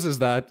still uses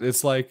that.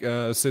 It's like,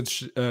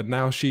 since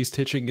now she's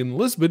teaching in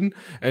Lisbon,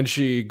 and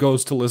she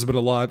goes to Lisbon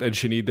a lot, and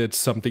she needed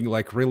something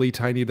like really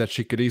tiny that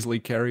she could easily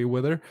carry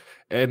with her,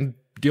 and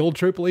the old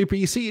AAA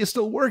PC is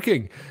still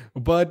working,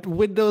 but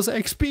Windows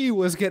XP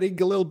was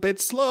getting a little bit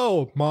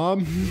slow,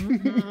 Mom.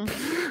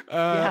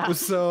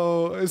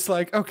 So it's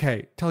like,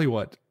 okay, tell you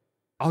what,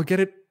 I'll get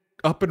it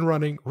up and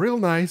running real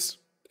nice,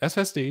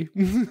 SSD,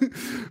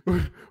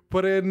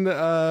 put in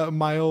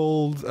my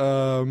old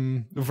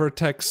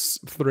Vertex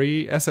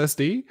 3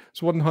 SSD,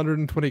 it's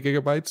 120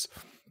 gigabytes.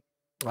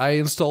 I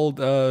installed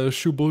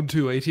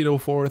Ubuntu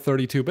 1804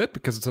 32-bit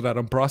because it's an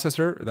Atom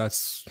processor.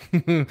 That's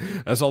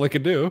that's all I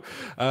can do.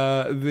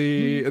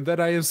 Then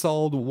I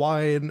installed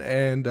Wine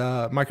and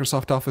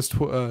Microsoft Office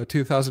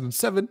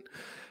 2007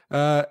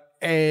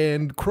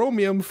 and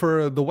Chromium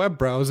for the web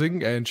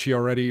browsing. And she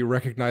already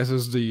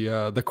recognizes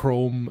the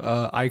Chrome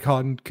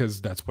icon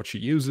because that's what she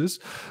uses.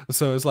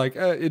 So it's like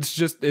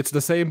it's the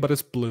same, but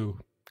it's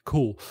blue.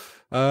 Cool.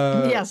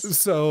 Yes.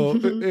 So,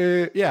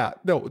 yeah,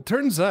 no, it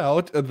turns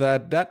out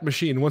that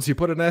machine, once you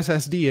put an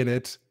SSD in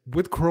it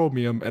with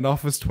Chromium and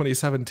Office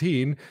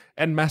 2017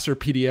 and Master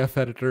PDF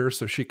Editor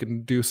so she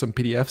can do some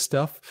PDF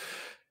stuff,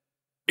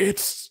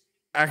 it's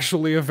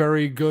actually a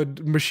very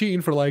good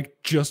machine for like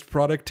just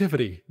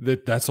productivity.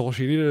 That's all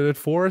she needed it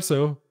for.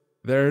 So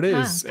there it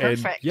is.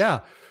 Perfect. And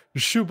yeah,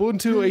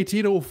 Ubuntu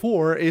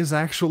 1804 is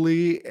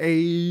actually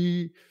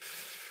a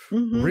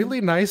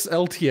really nice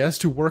LTS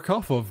to work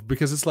off of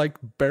because it's like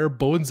bare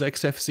bones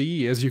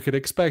XFCE as you could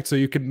expect. So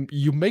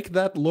you make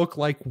that look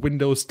like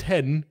Windows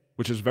 10,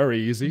 which is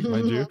very easy,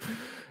 mind you.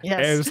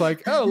 Yes. And it's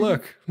like, oh,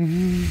 look,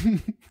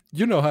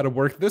 you know how to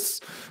work this.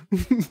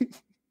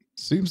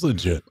 Seems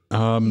legit.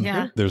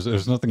 Yeah.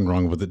 There's nothing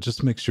wrong with it.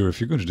 Just make sure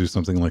if you're going to do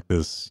something like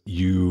this,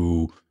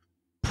 you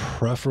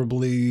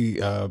preferably,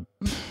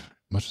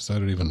 much as I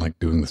don't even like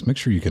doing this, make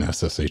sure you can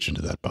SSH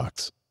into that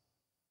box.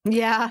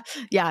 Yeah.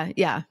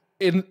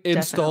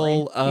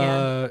 Install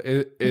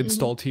Definitely.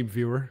 install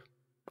TeamViewer.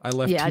 I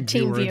left Yeah,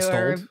 TeamViewer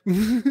installed.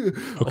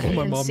 Okay. All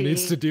my And mom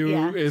needs to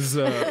do is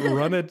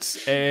run it,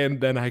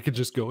 and then I could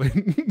just go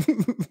in.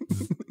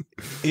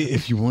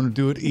 If you want to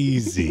do it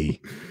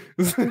easy.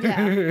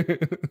 Yeah.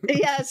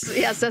 Yes,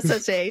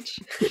 SSH.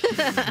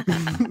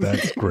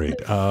 That's great.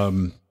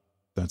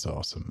 That's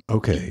awesome.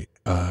 Okay.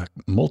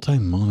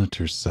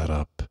 Multi-monitor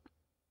setup.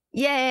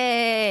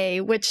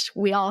 Yay, which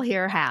we all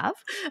here have,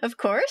 of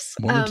course.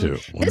 One or two.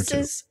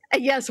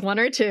 Yes, one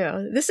or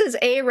two. This is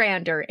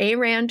ARander.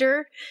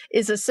 ARander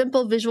is a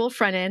simple visual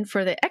front end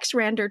for the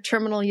XRander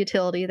terminal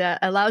utility that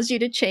allows you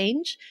to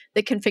change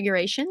the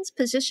configurations,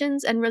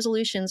 positions, and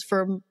resolutions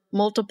for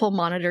multiple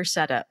monitor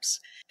setups.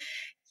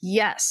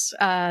 Yes,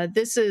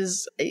 this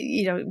is,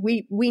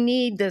 we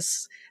need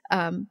this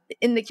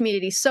in the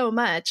community so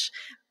much,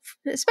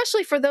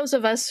 especially for those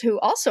of us who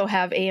also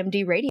have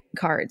AMD Radeon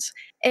cards,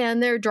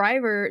 and their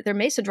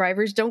Mesa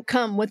drivers don't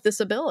come with this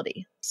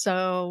ability.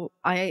 So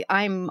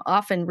I'm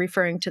often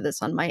referring to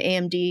this on my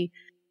AMD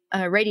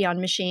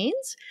Radeon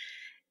machines.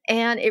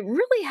 And it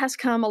really has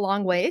come a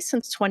long way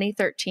since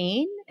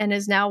 2013 and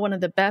is now one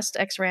of the best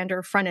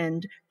XRander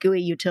front-end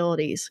GUI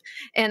utilities.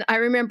 And I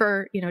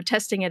remember,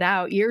 testing it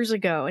out years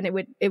ago, and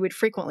it would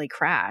frequently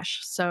crash.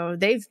 So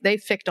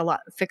they've fixed a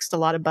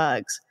lot of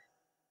bugs.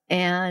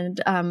 And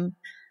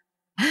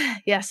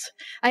yes,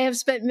 I have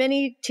spent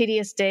many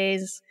tedious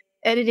days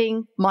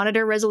editing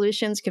monitor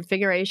resolutions,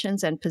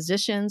 configurations, and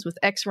positions with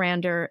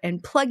XRander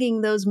and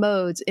plugging those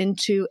modes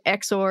into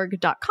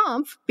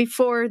xorg.conf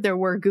before there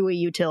were GUI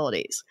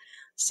utilities.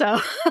 So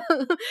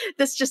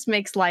this just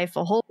makes life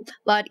a whole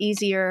lot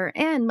easier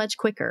and much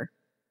quicker.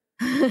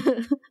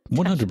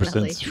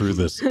 100% threw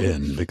this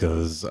in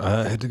because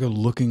I had to go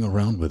looking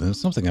around with it. It's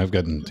something I've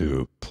gotten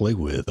to play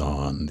with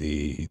on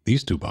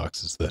these two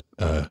boxes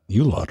that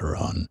you lot are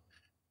on.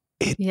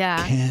 It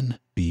can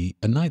be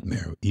a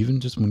nightmare, even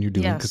just when you're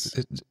doing,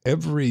 because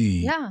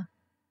every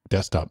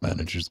desktop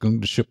manager is going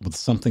to ship with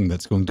something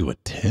that's going to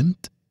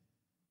attempt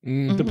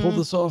to pull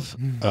this off.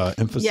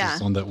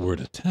 Emphasis on that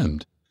word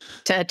attempt.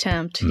 To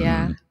attempt,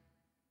 yeah.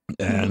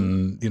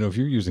 And, if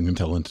you're using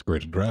Intel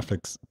integrated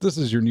graphics, this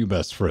is your new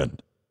best friend.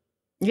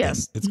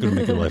 Yes. And it's going to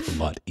make your life a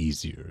lot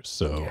easier.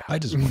 So I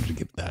just wanted to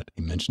give that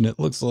a mention. It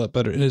looks a lot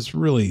better. And it's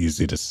really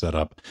easy to set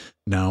up.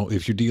 Now,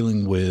 if you're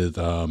dealing with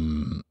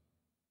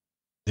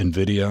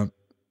NVIDIA,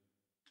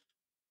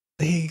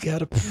 they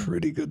got a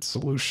pretty good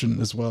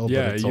solution as well.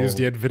 Yeah, use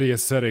the NVIDIA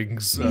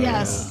settings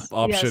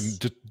option. Yes.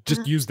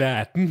 Just use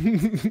that.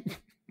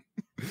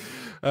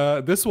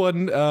 This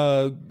one,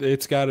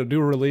 it's got a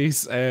new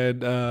release,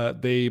 and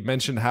they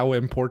mentioned how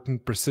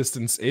important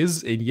persistence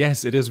is. And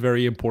yes, it is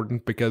very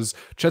important, because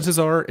chances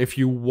are, if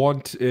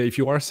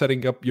you are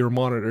setting up your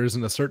monitors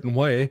in a certain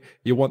way,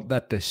 you want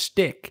that to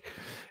stick.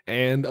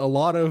 And a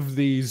lot of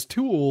these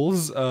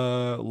tools,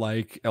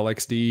 like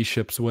LXD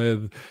ships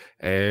with,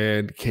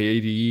 and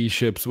KDE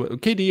ships with.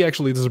 KDE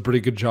actually does a pretty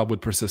good job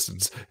with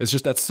persistence. It's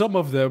just that some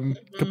of them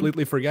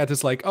completely forget.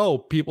 It's like, oh,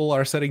 people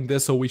are setting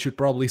this, so we should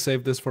probably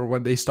save this for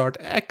when they start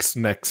X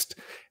next.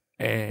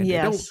 And they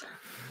don't.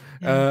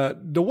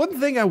 The one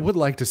thing I would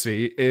like to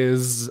see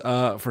is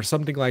for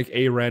something like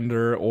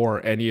ARander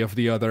or any of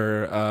the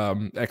other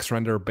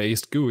XRander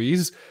based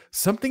GUIs,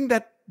 something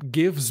that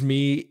gives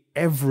me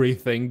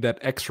everything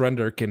that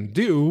XRander can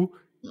do,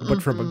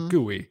 but from a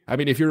GUI. I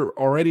mean, if you're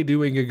already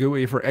doing a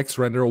GUI for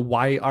XRander,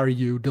 why are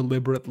you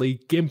deliberately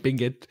gimping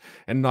it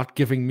and not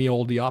giving me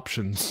all the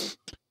options?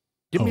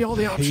 Give me all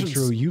the options.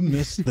 Pedro, you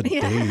missed the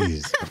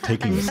days of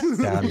taking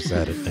stabs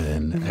at it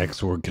in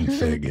Xorg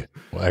config.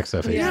 Well,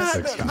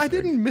 XF86 config. I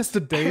didn't miss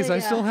the days. I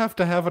still have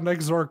to have an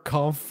Xorg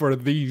conf for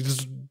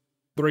these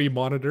 3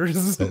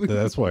 monitors.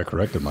 That's why I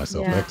corrected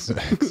myself.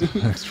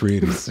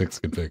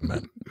 X386 config,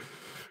 man.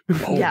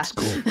 Old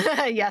school.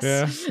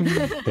 Yes.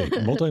 Hey,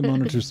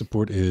 multi-monitor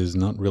support is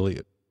not really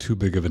too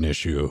big of an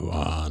issue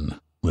on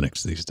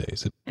Linux these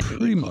days. It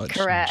pretty much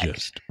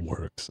just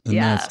works. And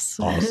that's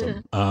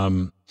awesome.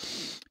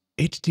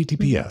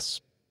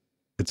 HTTPS.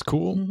 It's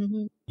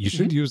cool. You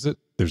should use it.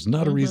 There's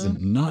not a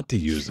reason not to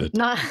use it.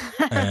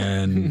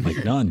 And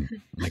like none.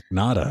 Like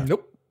nada.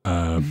 Nope.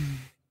 Why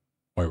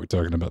are we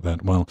talking about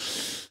that? Well,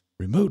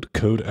 remote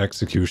code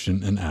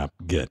execution and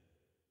apt-get.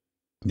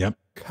 Yep.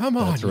 Come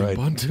on, that's right.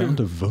 Ubuntu. Found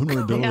a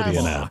vulnerability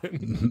in app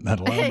that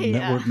allowed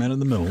network man in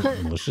the middle,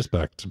 malicious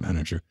package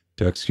manager,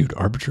 to execute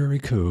arbitrary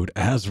code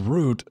as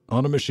root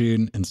on a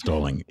machine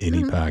installing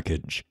any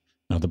package.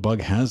 Now, the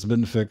bug has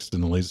been fixed in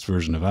the latest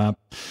version of app.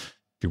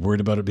 If you're worried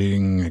about it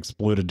being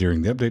exploited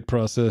during the update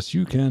process,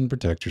 you can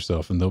protect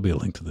yourself, and there'll be a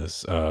link to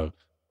this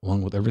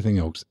along with everything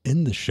else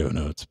in the show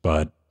notes.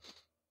 But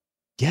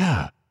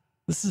yeah,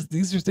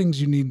 these are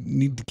things you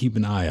need to keep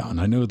an eye on.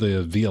 I know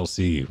the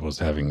VLC was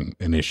having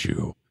an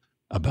issue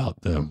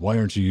about the why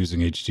aren't you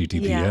using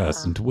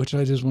HTTPS, and to which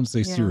I just want to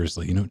say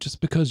seriously, you know,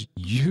 just because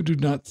you do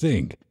not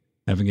think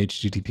having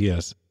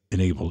HTTPS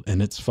enabled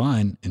and it's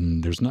fine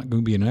and there's not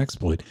going to be an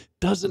exploit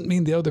doesn't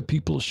mean the other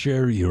people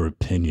share your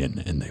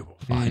opinion and they will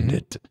find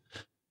it.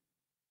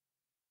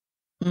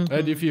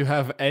 And if you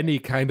have any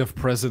kind of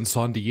presence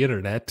on the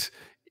internet,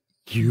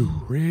 you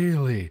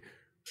really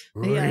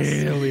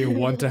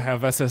want to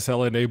have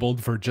SSL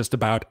enabled for just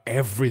about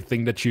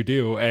everything that you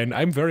do. And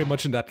I'm very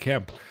much in that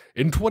camp.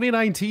 In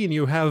 2019,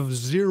 you have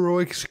zero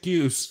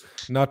excuse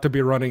not to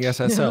be running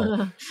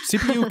SSL.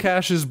 CPU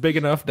cache is big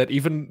enough that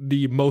even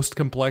the most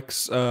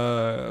complex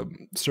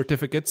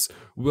certificates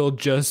will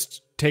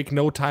just take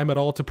no time at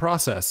all to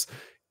process.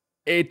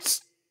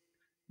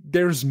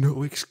 There's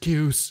no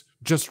excuse.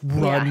 Just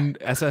run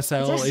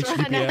SSL,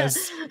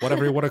 HTTPS,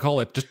 whatever you want to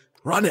call it. Just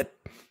run it.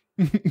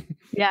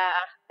 Yeah.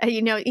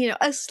 You know,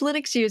 us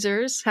Linux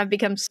users have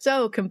become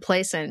so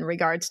complacent in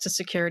regards to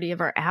security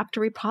of our apt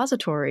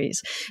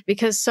repositories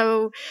because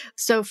so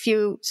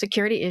few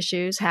security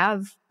issues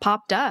have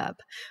popped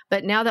up.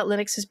 But now that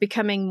Linux is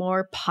becoming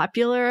more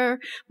popular,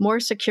 more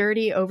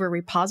security over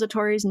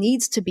repositories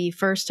needs to be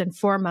first and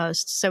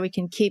foremost so we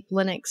can keep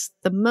Linux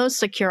the most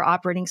secure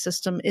operating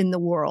system in the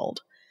world.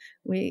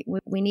 We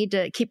need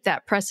to keep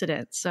that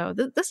precedent. So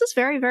this is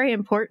very, very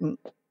important.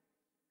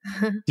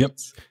 Yep.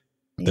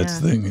 That's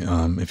the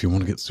thing. If you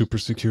want to get super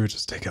secure,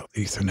 just take out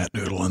the Ethernet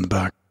noodle in the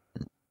back.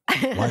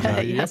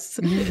 Yes.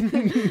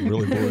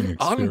 Really boring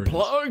experience.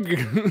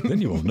 Unplug.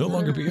 Then you will no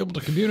longer be able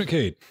to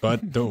communicate.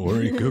 But don't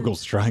worry,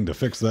 Google's trying to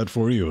fix that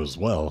for you as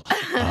well.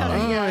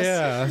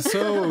 Yeah.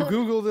 So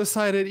Google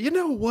decided, you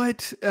know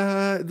what?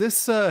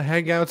 This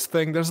Hangouts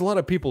thing, there's a lot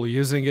of people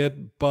using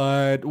it,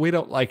 but we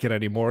don't like it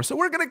anymore. So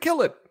we're going to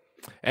kill it.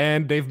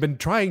 And they've been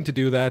trying to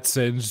do that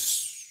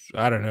since,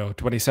 I don't know,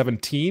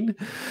 2017,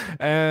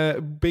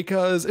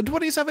 because in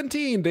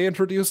 2017, they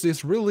introduced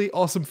this really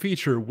awesome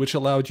feature which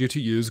allowed you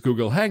to use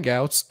Google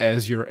Hangouts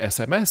as your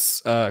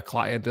SMS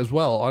client as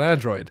well on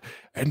Android.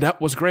 And that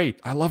was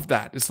great. I love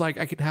that. It's like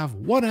I can have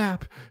one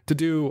app to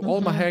do all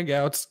my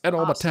Hangouts and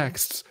all my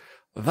texts.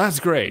 That's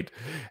great.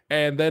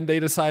 And then they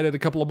decided a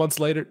couple of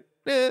months later,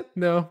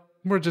 no,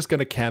 we're just going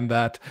to can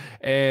that.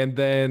 And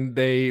then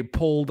they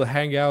pulled the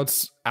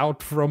Hangouts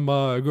out from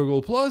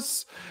Google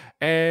Plus.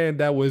 And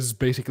that was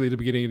basically the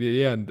beginning of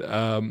the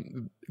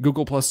end.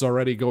 Google Plus is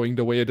already going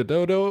the way of the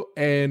dodo.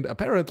 And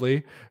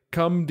apparently,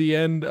 come the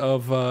end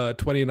of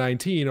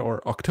 2019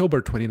 or October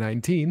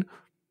 2019,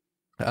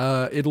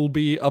 it'll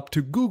be up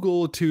to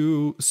Google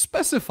to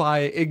specify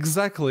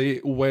exactly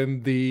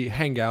when the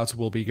Hangouts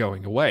will be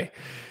going away.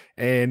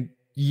 And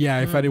yeah,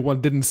 if anyone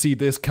didn't see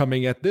this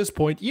coming at this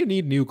point, you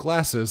need new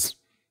glasses,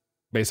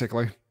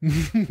 basically.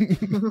 I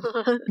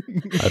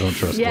don't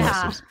trust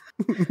glasses.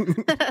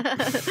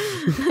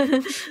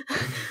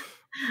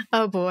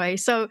 Oh boy.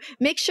 So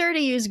make sure to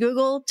use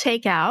Google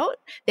Takeout,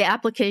 the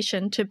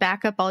application to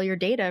back up all your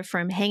data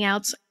from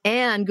Hangouts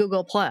and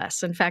Google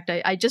Plus. In fact,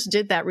 I just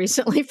did that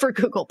recently for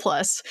Google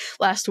Plus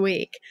last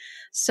week.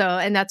 So,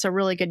 and that's a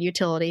really good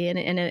utility,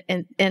 and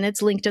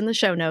it's linked in the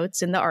show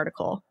notes in the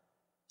article.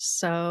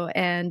 So,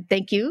 and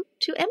thank you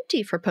to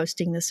Empty for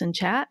posting this in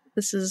chat.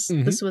 This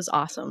was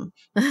awesome.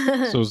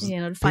 So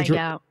to find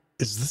out.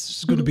 Is this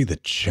just going to be the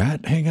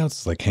chat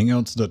Hangouts, like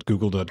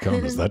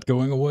hangouts.google.com? Is that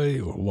going away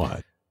or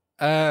what?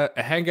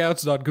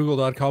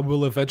 Hangouts.google.com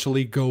will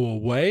eventually go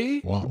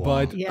away,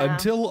 but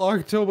until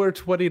October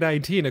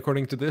 2019,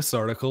 according to this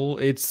article,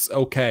 it's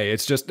okay.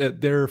 It's just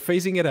that they're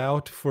phasing it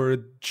out for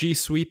G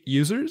Suite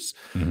users.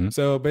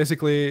 So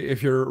basically,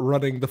 if you're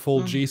running the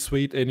full G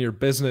Suite in your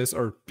business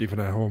or even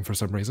at home for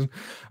some reason,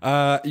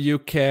 you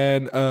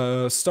can,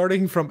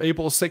 starting from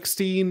April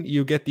 16,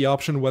 you get the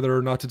option whether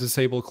or not to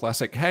disable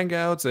classic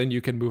Hangouts, and you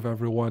can move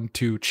everyone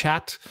to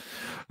chat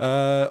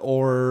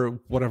or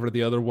whatever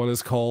the other one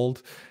is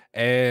called.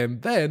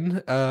 And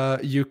then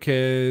you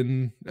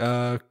can,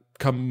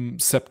 come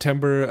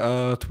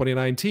September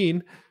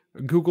 2019,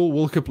 Google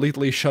will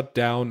completely shut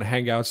down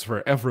Hangouts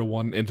for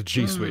everyone into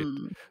G Suite.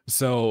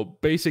 So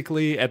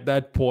basically, at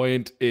that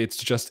point, it's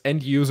just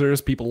end users,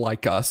 people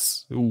like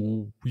us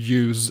who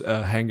use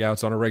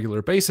Hangouts on a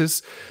regular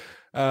basis,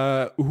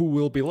 who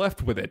will be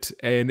left with it.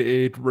 And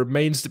it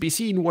remains to be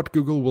seen what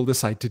Google will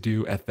decide to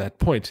do at that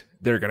point.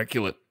 They're going to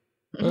kill it.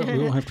 Well, we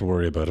don't have to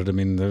worry about it. I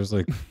mean, there's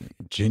like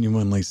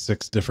genuinely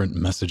 6 different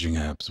messaging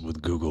apps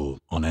with Google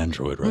on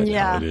Android right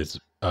now. It is,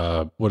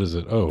 what is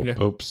it? Oh,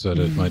 Hope said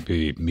it might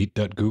be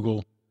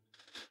meet.google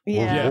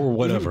or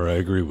whatever. I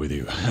agree with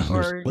you.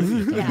 Or,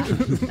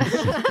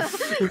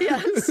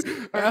 yes.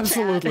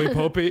 Absolutely,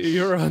 Popey.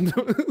 You're on.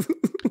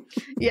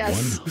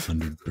 Yes.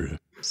 100%.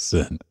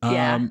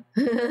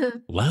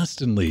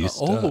 Last and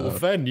least.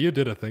 Ven, you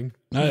did a thing.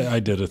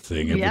 I did a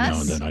thing. Every now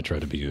and then I try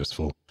to be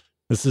useful.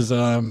 This is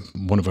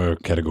one of our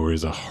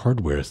categories, a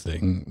hardware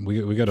thing.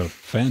 We got a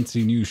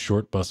fancy new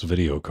short bus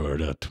video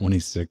card, a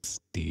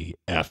 2060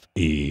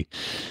 FE.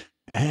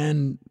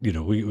 And, you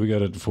know, we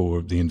got it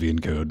for the NV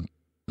encode.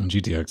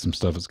 GTX, some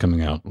stuff is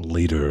coming out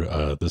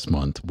later this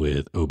month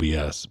with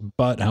OBS.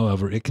 But,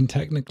 however, it can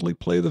technically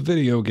play the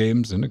video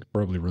games, and it could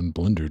probably run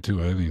Blender,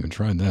 too. I haven't even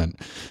tried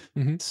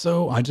that.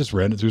 So I just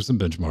ran it through some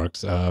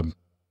benchmarks.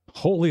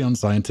 Wholly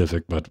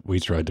unscientific, but we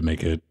tried to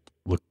make it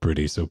look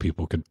pretty so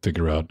people could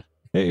figure out,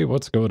 hey,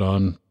 what's going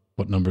on?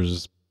 What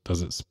numbers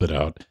does it spit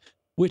out?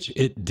 Which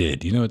it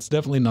did. You know, it's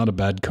definitely not a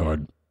bad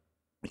card.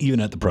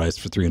 Even at the price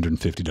for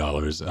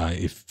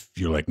 $350, if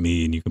you're like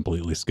me and you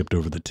completely skipped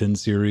over the 10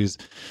 series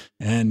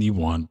and you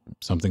want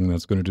something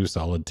that's going to do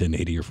solid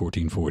 1080 or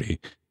 1440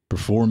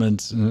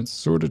 performance and it's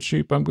sort of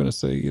cheap, I'm going to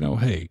say, you know,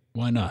 hey,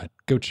 why not?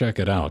 Go check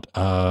it out.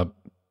 I'm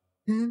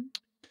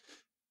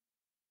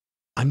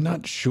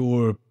not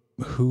sure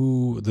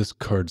who this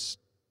card's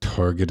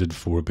targeted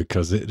for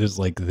because it is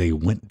like they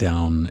went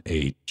down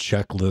a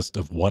checklist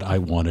of what I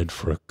wanted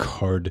for a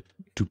card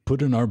to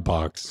put in our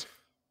box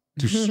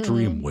to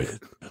stream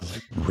with. I was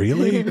like,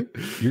 really?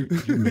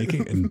 You're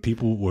making, and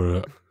people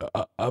were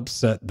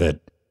upset that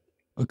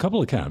a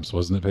couple of camps,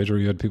 wasn't it, Pedro?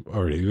 You had people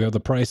already. You had the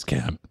price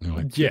camp.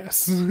 Like,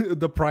 yes,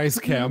 the price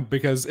camp,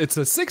 because it's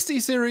a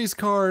 60 series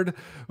card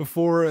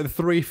for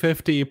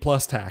 $350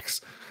 plus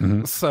tax.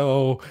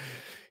 So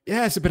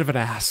yeah, it's a bit of an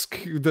ask.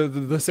 The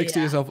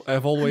 60s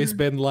have always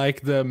been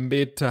like the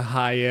mid to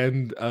high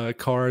end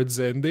cards,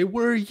 and they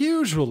were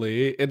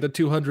usually in the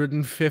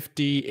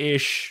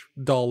 $250-ish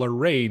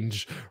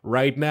range.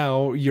 Right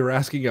now, you're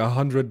asking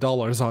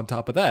 $100 on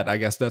top of that. I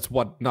guess that's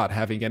what not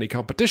having any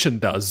competition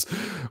does.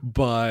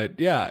 But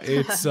yeah,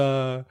 it's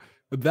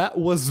that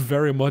was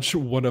very much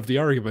one of the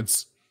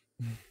arguments.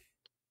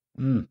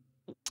 That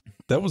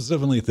was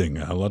definitely a thing.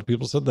 A lot of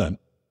people said that.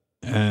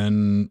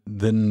 And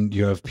then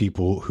you have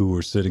people who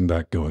are sitting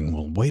back going,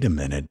 well, wait a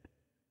minute,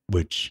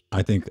 which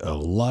I think a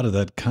lot of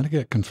that kind of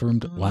got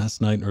confirmed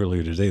last night and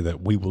earlier today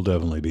that we will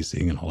definitely be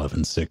seeing an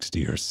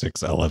 1160 or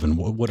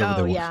 611,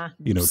 whatever they want.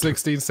 You know,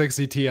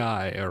 1660 Ti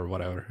or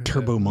whatever.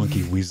 Turbo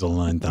Monkey Weasel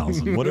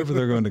 9000, whatever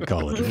they're going to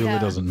call it. It really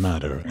doesn't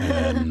matter.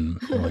 And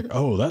we're like,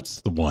 oh,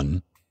 that's the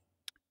one.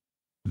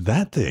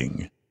 That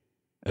thing,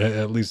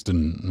 at least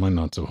in my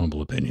not so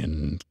humble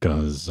opinion,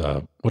 because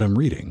what I'm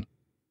reading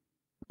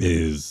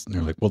is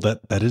they're like, well,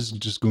 that is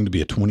just going to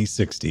be a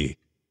 2060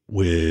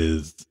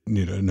 with,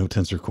 you know, no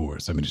tensor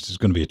cores. I mean, it's just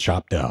going to be a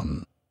chop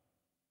down,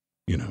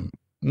 you know.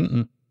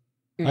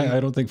 I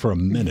don't think for a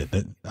minute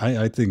that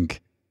I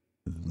think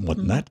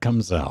when that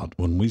comes out,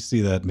 when we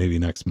see that maybe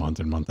next month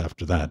or month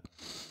after that,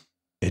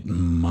 it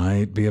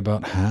might be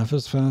about half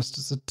as fast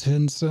as a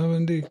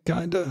 1070,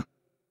 kind of.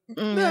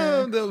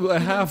 No, the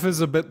half is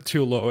a bit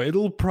too low.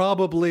 It'll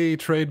probably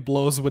trade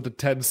blows with the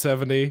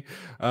 1070.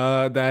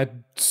 That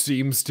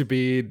seems to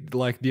be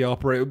like the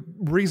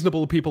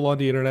reasonable people on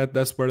the internet.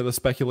 That's where the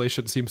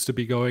speculation seems to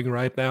be going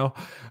right now.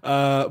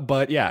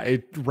 But yeah,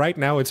 right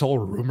now it's all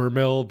rumor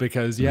mill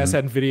because yes,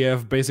 NVIDIA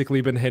have basically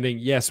been hinting,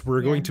 yes,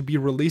 we're going to be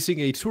releasing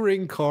a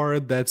Turing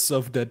card that's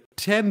of the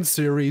 10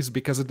 series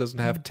because it doesn't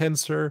have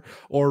tensor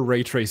or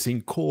ray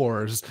tracing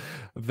cores.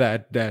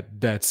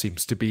 That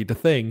seems to be the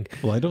thing.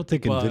 Well, I don't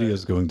think NVIDIA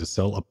is going to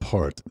sell a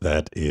part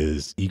that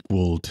is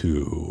equal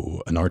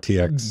to an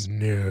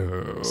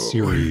RTX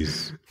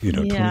series, you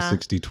know,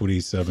 2060,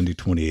 2070,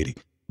 2080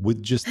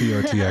 with just the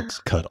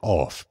RTX cut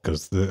off,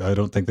 because I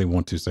don't think they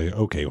want to say,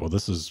 okay, well,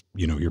 this is,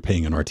 you know, you're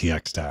paying an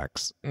RTX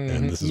tax,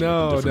 and this is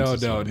no.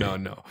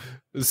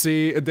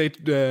 See,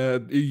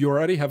 you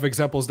already have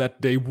examples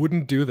that they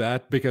wouldn't do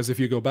that, because if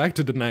you go back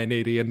to the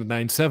 980 and the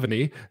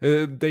 970,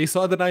 they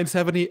saw the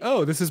 970,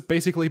 oh, this is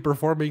basically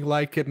performing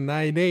like a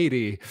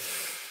 980.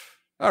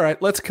 All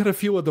right, let's cut a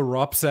few of the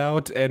ROPs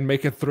out and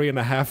make it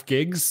 3.5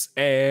 gigs.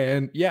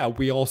 And yeah,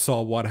 we all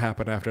saw what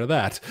happened after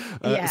that.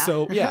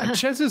 So yeah,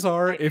 chances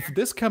are if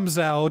this comes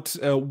out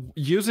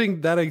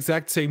using that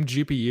exact same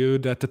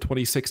GPU that the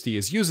 2060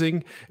 is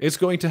using, it's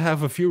going to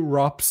have a few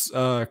ROPs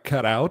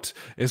cut out.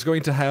 It's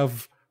going to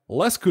have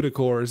less CUDA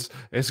cores.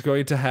 It's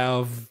going to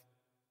have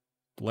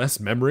less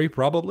memory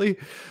probably.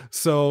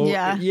 So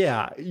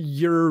yeah,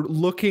 you're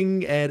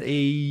looking at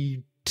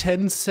a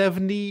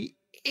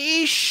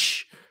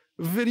 1070-ish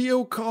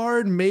video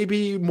card,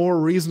 maybe more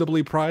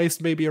reasonably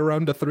priced, maybe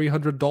around the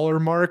 $300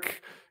 mark,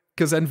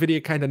 because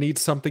NVIDIA kind of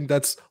needs something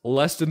that's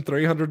less than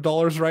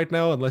 $300 right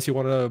now, unless you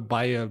want to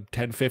buy a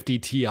 1050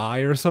 Ti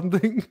or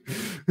something.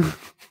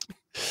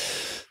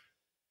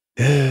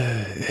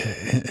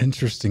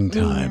 Interesting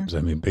times.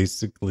 I mean,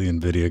 basically,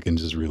 NVIDIA can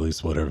just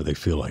release whatever they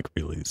feel like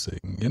releasing,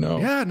 you know?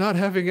 Yeah, not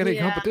having any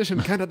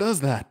competition kind of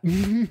does that.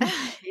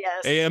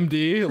 Yes.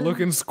 AMD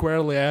looking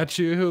squarely at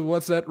you.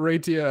 What's that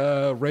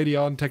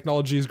Radeon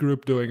Technologies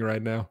group doing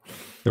right now?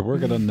 They're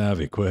working on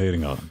Navi. Quit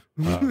hating on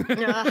them.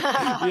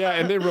 Yeah,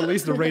 and they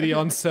released the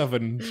Radeon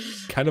 7.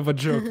 Kind of a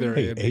joke there.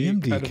 Hey,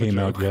 AMD came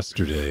out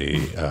yesterday.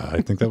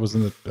 I think that was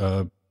in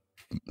the...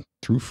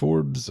 through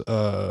Forbes,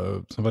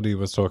 somebody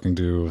was talking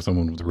to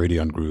someone with the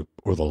Radeon group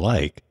or the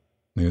like.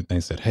 They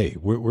said, hey,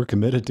 we're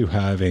committed to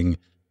having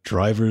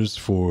drivers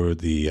for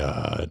the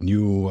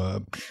new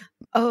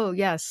oh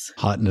yes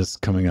hotness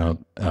coming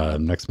out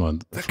next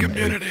month. The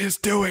community is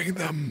doing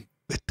them.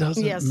 It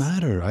doesn't Yes.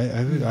 matter. I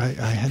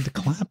had to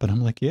clap, and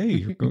I'm like,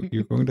 "Yay!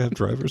 You're going to have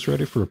drivers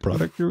ready for a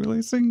product you're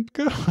releasing?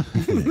 Go!"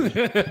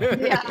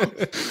 Yeah.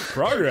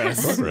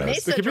 Progress.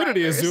 Mesa The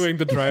community is drivers. doing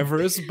the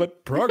drivers,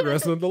 but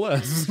progress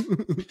nonetheless.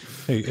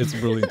 Hey, it's a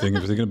brilliant thing.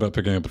 If you're thinking about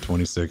picking up a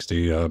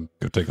 2060, go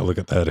take a look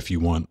at that if you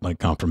want like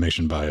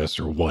confirmation bias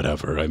or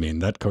whatever. I mean,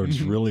 that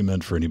card's really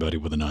meant for anybody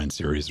with a 9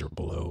 series or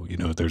below. You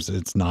know,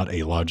 it's not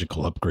a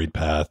logical upgrade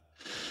path.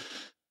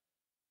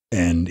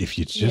 And if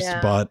you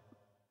just bought,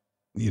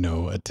 you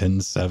know, a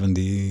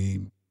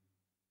 1070,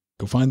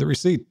 go find the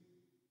receipt.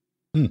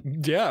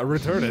 Yeah,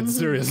 return it,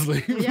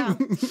 seriously. Yeah.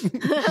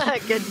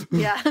 Good.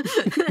 Yeah.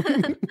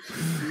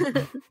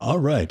 All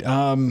right.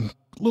 A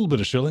little bit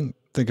of shilling.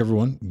 Thank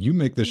everyone. You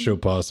make this show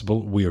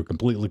possible. We are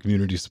completely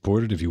community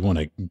supported. If you want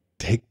to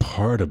take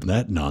part of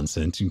that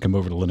nonsense, you can come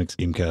over to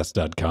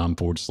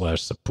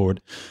linuxgamecast.com/support.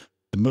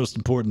 The most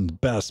important,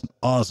 best,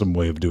 awesome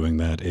way of doing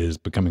that is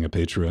becoming a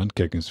Patreon,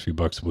 kicking us a few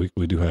bucks a week.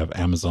 We do have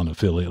Amazon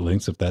affiliate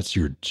links if that's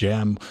your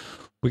jam.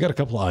 We got a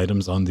couple of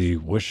items on the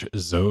Wish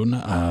Zone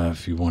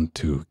if you want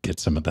to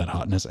get some of that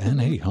hotness. And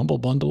hey, Humble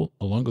Bundle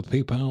along with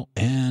PayPal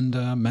and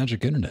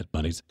Magic Internet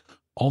monies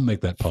all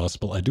make that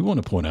possible. I do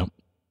want to point out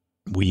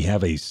we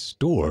have a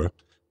store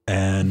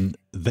and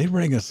they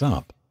ring us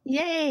up.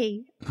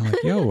 Yay. I'm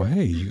like, yo,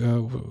 hey,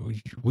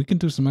 we can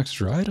do some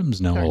extra items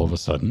now all of a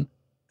sudden.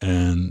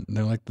 And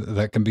they're like,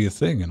 that can be a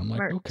thing. And I'm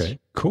like, Merch. okay,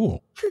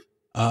 cool.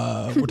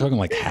 We're talking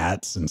like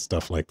hats and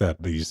stuff like that.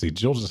 But you see,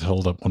 Jill just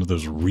held up one of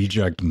those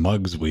reject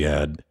mugs we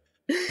had.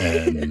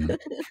 And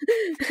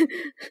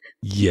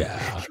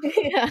yeah,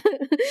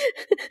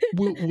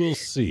 we'll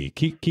see.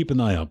 Keep an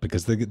eye out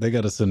because they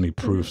got to send me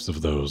proofs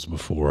of those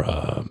before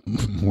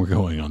we're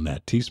going on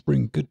that.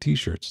 Teespring, good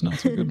t-shirts, not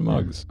so good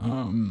mugs.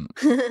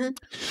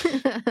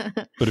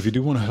 But if you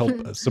do want to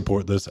help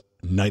support this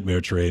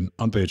Nightmare Train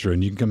on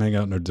Patreon, you can come hang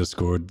out in our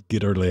Discord,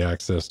 get early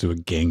access to a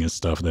gang of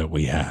stuff that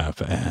we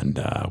have, and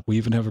we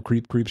even have a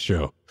Creep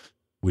show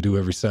we do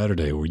every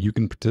Saturday where you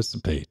can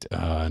participate.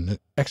 An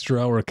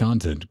extra hour of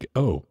content.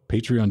 Oh,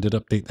 Patreon did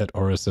update that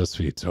RSS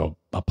feed, so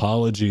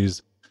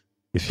apologies.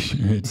 If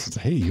it's,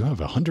 hey, you have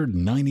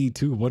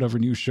 192 whatever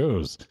new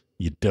shows.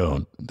 You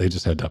don't. They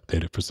just had to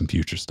update it for some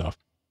future stuff.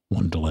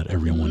 Wanted to let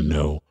everyone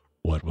know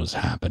what was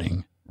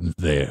happening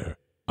there.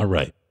 All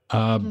right.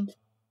 No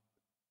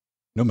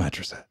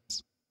mattress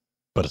hats.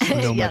 But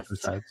no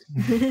mattress hats.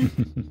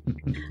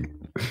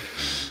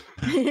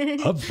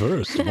 Up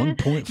first,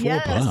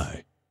 1.4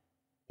 pi.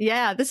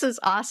 Yeah, this is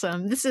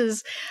awesome. This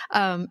is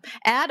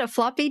add a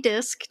floppy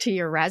disk to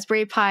your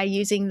Raspberry Pi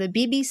using the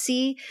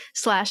BBC/FDC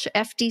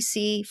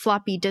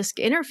floppy disk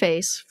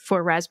interface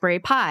for Raspberry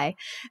Pi.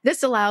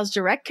 This allows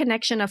direct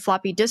connection of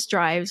floppy disk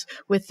drives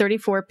with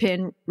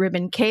 34-pin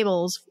ribbon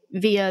cables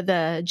via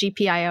the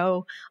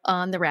GPIO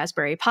on the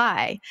Raspberry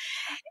Pi.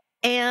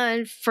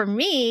 And for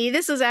me,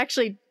 this is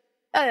actually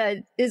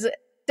is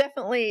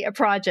definitely a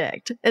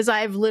project, as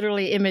I've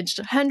literally imaged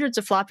hundreds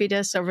of floppy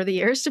disks over the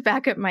years to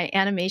back up my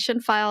animation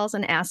files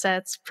and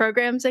assets,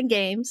 programs and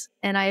games,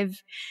 that I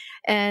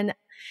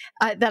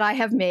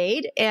have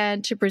made,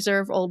 and to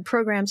preserve old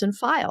programs and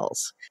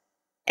files.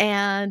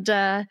 And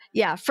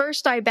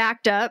first I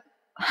backed up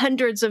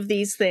hundreds of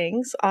these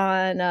things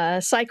on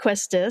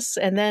SideQuest disks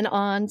and then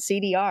on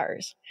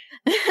CDRs.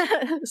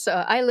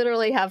 So I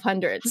literally have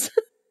hundreds.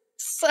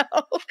 So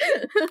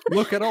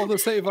look at all the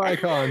save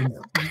icons.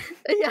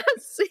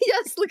 Yes,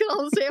 look at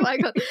all the save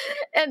icons.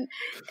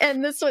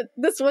 And this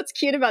what's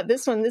cute about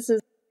this one. This is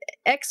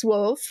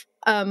XWolf,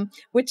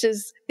 which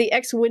is the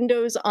X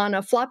Windows on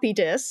a floppy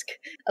disk,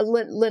 a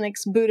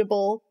Linux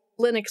bootable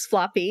Linux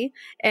floppy,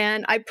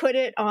 and I put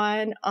it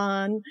on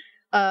one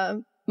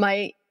of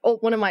my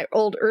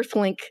old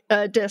Earthlink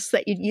disks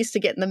that you used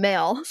to get in the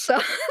mail. So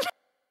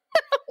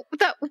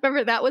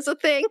remember that was a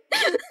thing.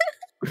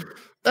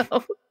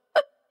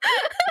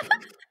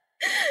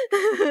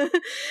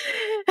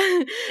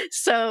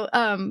 So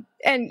and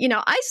you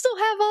know, I still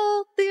have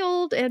all the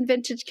old and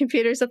vintage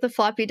computers that the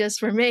floppy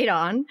disks were made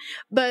on,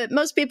 but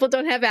most people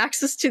don't have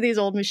access to these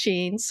old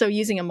machines, so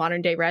using a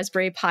modern day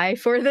Raspberry Pi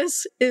for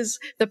this is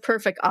the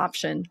perfect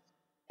option.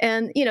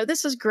 And you know,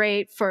 this is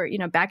great for, you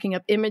know, backing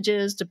up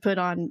images to put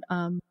on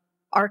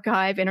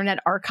Internet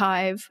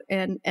Archive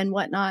and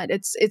whatnot.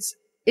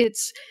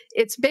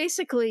 It's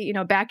basically, you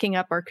know, backing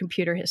up our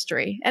computer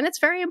history, and it's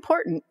very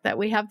important that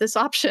we have this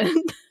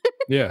option.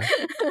 Yeah.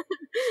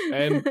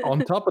 And on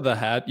top of the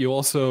hat, you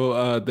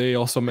also they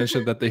also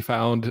mentioned that they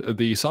found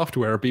the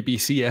software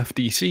BBC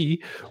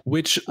FDC,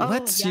 which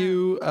lets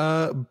you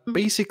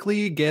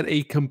basically get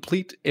a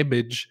complete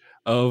image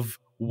of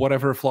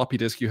whatever floppy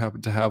disk you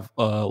happen to have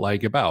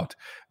lying about,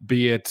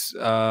 be it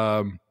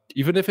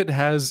even if it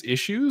has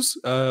issues.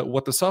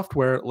 What the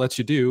software lets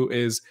you do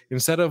is,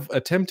 instead of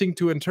attempting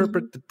to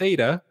interpret the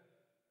data,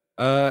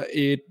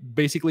 it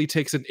basically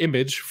takes an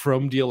image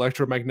from the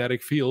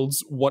electromagnetic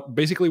fields, what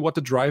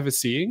the drive is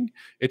seeing.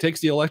 It takes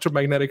the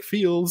electromagnetic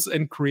fields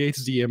and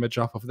creates the image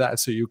off of that.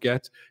 So you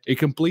get a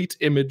complete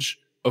image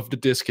of the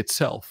disk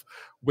itself,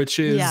 which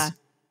is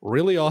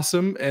really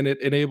awesome. And it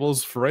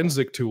enables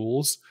forensic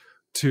tools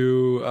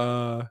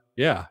to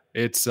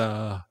it's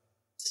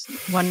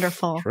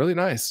Wonderful. really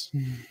nice.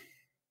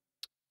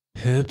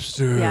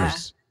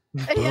 Hipsters.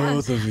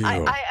 Both of you.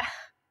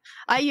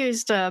 I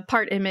used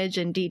Part Image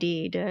and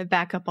DD to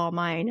back up all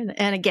mine.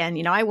 And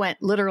again, I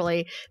went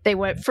literally, they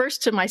went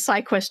first to my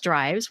SideQuest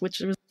drives, which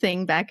was a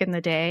thing back in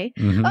the day.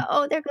 Mhm.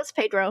 Uh-oh, there goes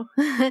Pedro.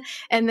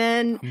 And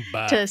then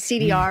to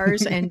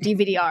CDRs and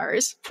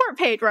DVDRs. Poor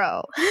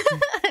Pedro.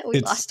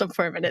 We lost him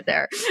for a minute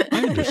there.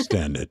 I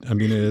understand it. I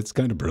mean, it's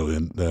kind of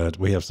brilliant that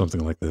we have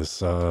something like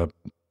this.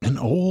 And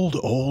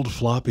old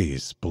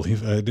floppies.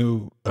 Believe I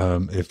do.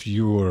 If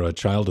you were a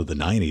child of the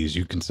 90s,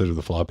 you consider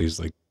the floppies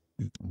like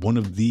one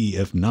of the,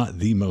 if not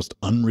the most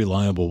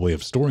unreliable way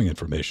of storing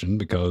information,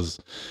 because,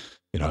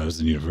 I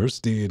was in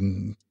university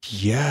and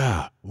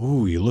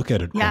you look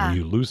at it and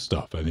you lose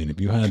stuff. I mean,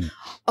 if you had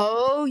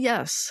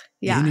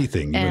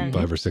anything, you had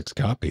 5 or 6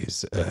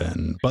 copies.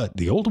 But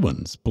the old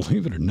ones,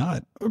 believe it or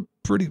not, are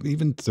pretty,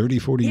 even 30,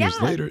 40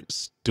 years later,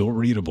 still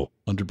readable,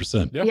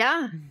 100%.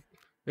 Yeah.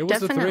 It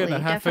was Definitely, a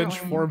 3.5-inch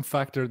form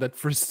factor that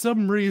for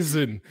some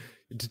reason,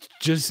 it's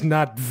just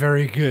not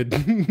very good.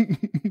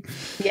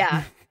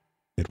 Yeah.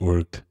 It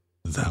worked.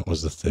 That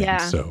was the thing. Yeah.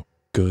 So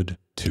good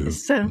to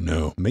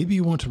know. Maybe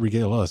you want to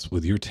regale us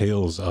with your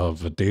tales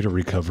of data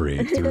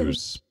recovery through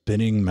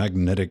spinning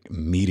magnetic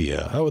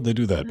media. How would they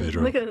do that,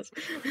 Pedro? Look at this.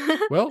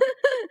 Well,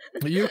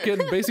 you can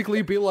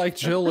basically be like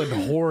Jill and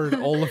hoard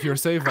all of your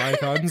save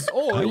icons.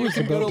 Or I you was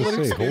can go about to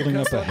to say, holding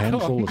up a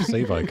handful of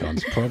save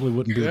icons probably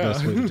wouldn't be the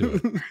best way to do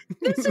it.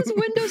 This is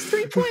Windows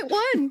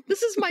 3.1.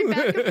 This is my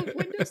backup of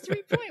Windows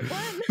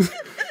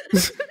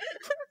 3.1.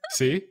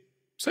 See?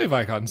 Save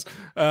icons.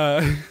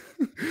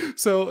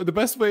 So the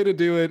best way to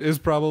do it is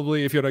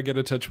probably, if you want to get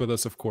in touch with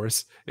us, of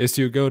course, is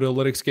to go to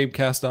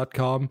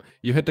linuxgamecast.com.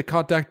 You hit the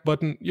contact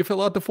button, you fill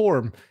out the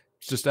form.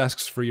 It just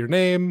asks for your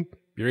name,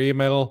 your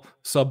email,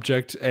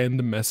 subject, and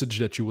the message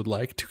that you would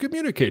like to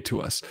communicate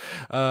to us.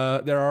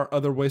 There are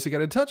other ways to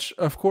get in touch.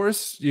 Of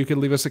course, you can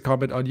leave us a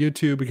comment on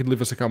YouTube. You can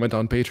leave us a comment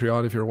on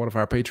Patreon if you're one of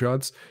our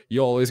Patreons.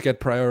 You always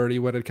get priority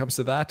when it comes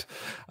to that.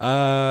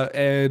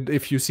 And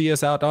if you see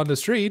us out on the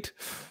street,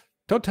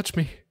 don't touch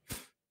me.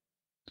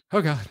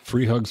 Oh, God.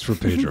 Free hugs for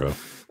Pedro.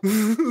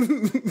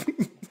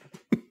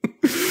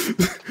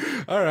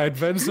 All right,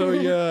 Ben, so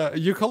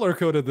you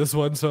color-coded this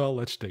one, so I'll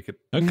let you take it.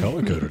 I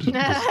color-coded it.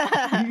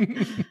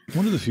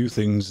 One of the few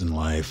things in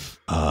life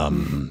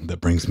that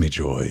brings me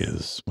joy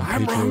is when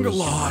I'm wrong a Pedro's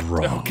lot,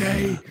 wrong.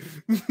 okay?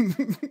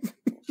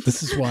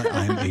 This is why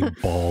I'm a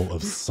ball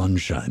of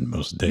sunshine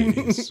most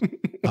days.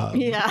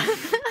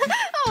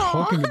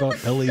 Talking about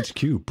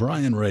LHQ,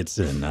 Brian writes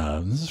in,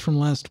 this is from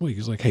last week.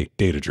 He's like, hey,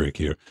 Data Drake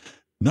here.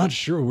 Not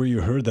sure where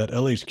you heard that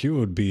LHQ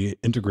would be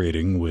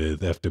integrating with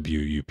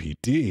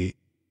FWUPD,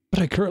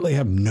 but I currently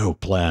have no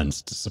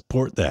plans to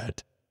support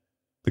that.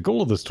 The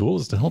goal of this tool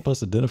is to help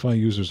us identify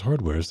users'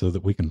 hardware so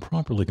that we can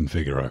properly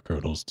configure our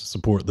kernels to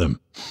support them.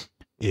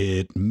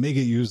 It may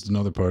get used in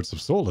other parts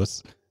of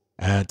Solus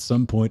at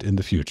some point in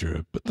the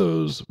future, but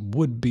those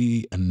would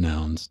be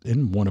announced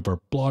in one of our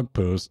blog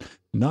posts,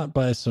 not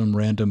by some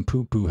random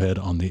poo-poo head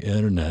on the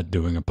internet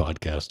doing a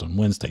podcast on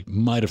Wednesday.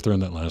 Might have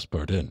thrown that last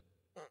part in.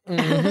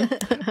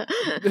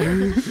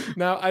 Mm-hmm.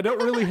 Now, I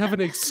don't really have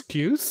an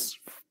excuse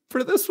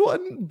for this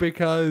one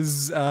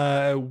because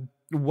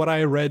what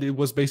I read, it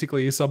was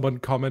basically someone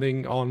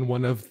commenting on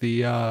one of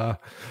the hack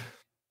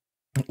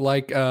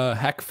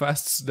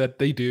fests that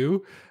they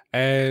do,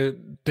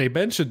 and they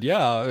mentioned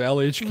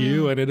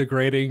LHQ and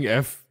integrating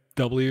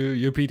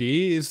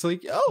FWUPD is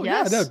like,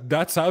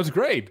 that sounds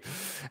great.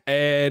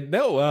 And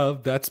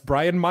that's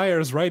Brian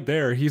Myers right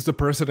there. He's the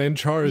person in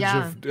charge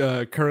of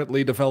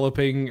currently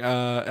developing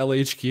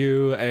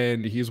LHQ,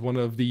 and he's one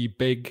of the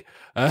big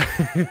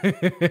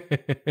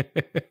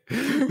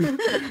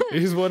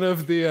he's one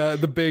of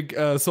the big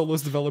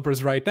Solus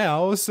developers right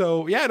now.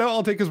 So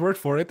I'll take his word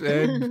for it.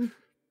 And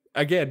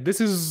again,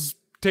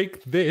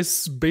 take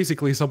this,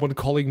 basically someone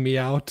calling me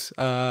out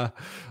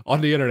on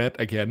the internet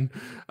again,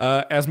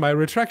 as my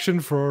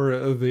retraction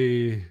for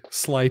the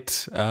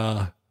slight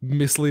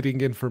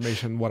misleading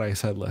information what I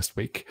said last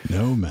week.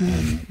 No,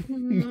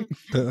 man.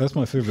 That's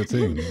my favorite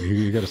thing.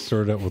 You got to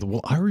start out with,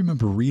 well, I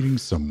remember reading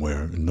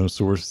somewhere, no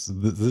source.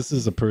 This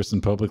is a person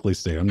publicly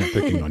saying, I'm not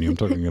picking on you, I'm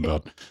talking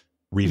about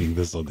reading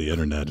this on the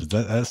internet.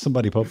 That's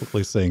somebody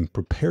publicly saying,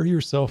 prepare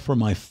yourself for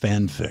my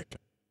fanfic.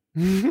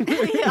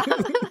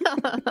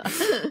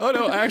 Oh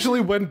no, I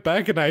actually went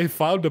back and I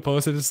found a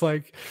post and it's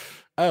like,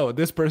 oh,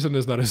 this person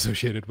is not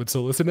associated with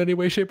Solus in any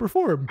way, shape, or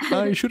form.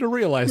 I should have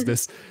realized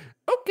this.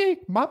 Okay,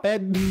 my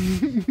bad.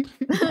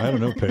 I don't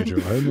know,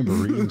 Pedro. I remember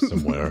reading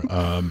somewhere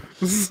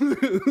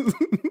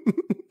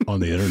on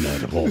the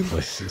internet of all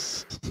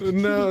places.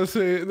 No,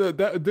 see,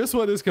 this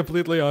one is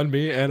completely on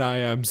me, and I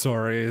am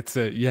sorry. It's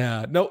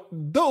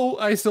though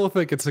I still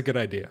think it's a good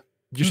idea.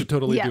 You should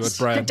totally do it,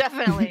 Brian.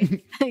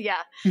 Definitely.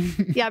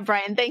 Yeah,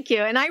 Brian, thank you.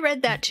 And I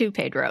read that too,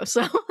 Pedro.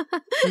 So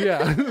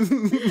yeah.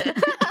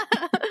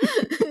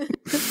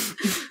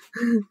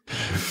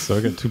 So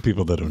I got 2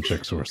 people that don't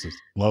check sources.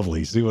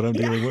 Lovely. See what I'm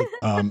dealing with?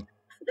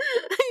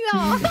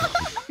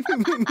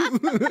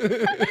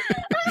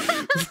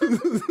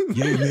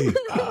 Yay me.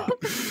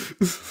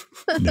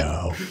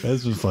 No,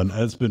 that's been fun.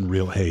 That's been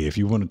real. Hey, if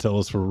you want to tell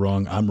us we're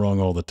wrong, I'm wrong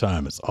all the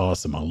time. It's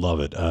awesome. I love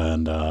it.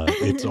 And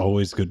it's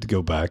always good to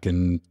go back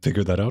and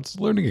figure that out. It's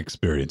a learning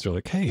experience. You're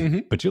like,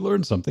 hey, but you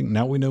learned something.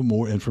 Now we know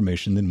more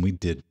information than we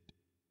did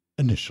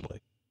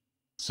initially.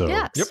 So,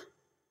 Yes. Yep.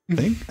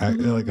 think like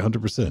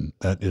 100%.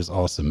 That is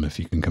awesome if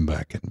you can come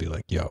back and be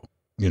like, yo,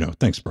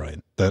 thanks,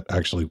 Brian. That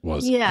actually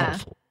was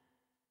helpful.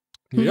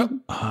 Yep.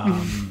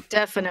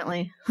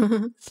 Definitely.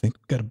 Think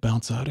we got to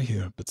bounce out of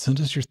here, but send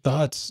us your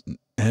thoughts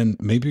and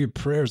maybe your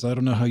prayers. I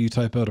don't know how you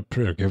type out a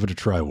prayer. Give it a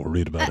try. We'll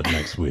read about it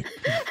next week.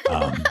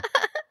 We're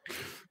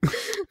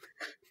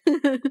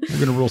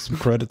going to roll some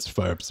credits,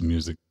 fire up some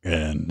music,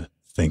 and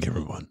thank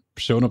everyone for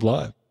showing up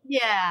live.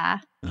 Yeah.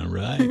 All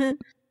right.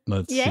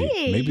 Let's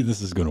see. Maybe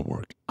this is going to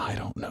work. I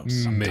don't know.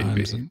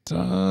 Sometimes it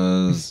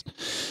does.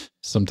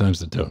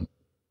 Sometimes it don't.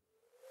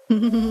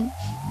 Maybe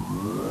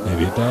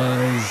it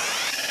does.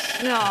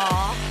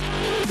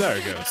 Aww. There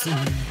it goes.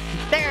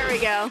 There we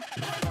go.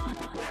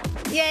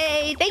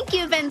 Yay. Thank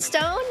you, Ben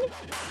Stone.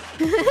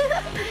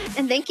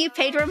 And thank you,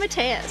 Pedro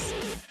Mateus.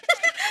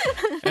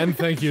 And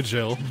thank you,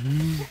 Jill.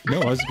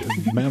 No,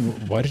 man,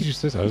 why did you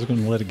say so? I was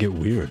going to let it get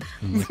weird.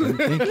 I'm like, oh,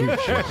 thank you,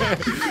 Jill.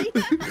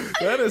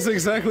 That is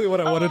exactly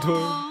what I wanted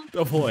to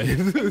avoid.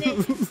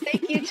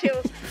 Thank you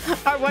to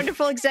our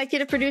wonderful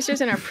executive producers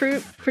and our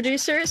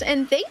producers.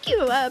 And thank you,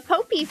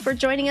 Popey, for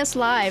joining us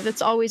live.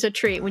 It's always a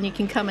treat when you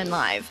can come in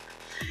live.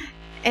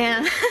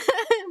 And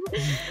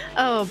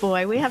oh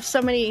boy, we have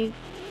so many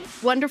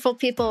wonderful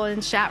people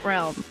in chat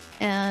realm.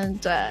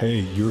 And hey,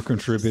 you're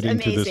contributing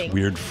to this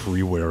weird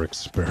freeware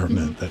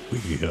experiment that we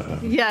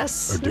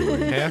yes. are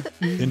doing. Yeah.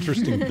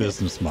 Interesting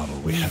business model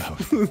we have.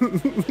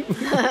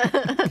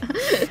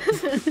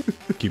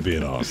 Keep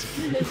being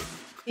awesome.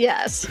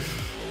 Yes.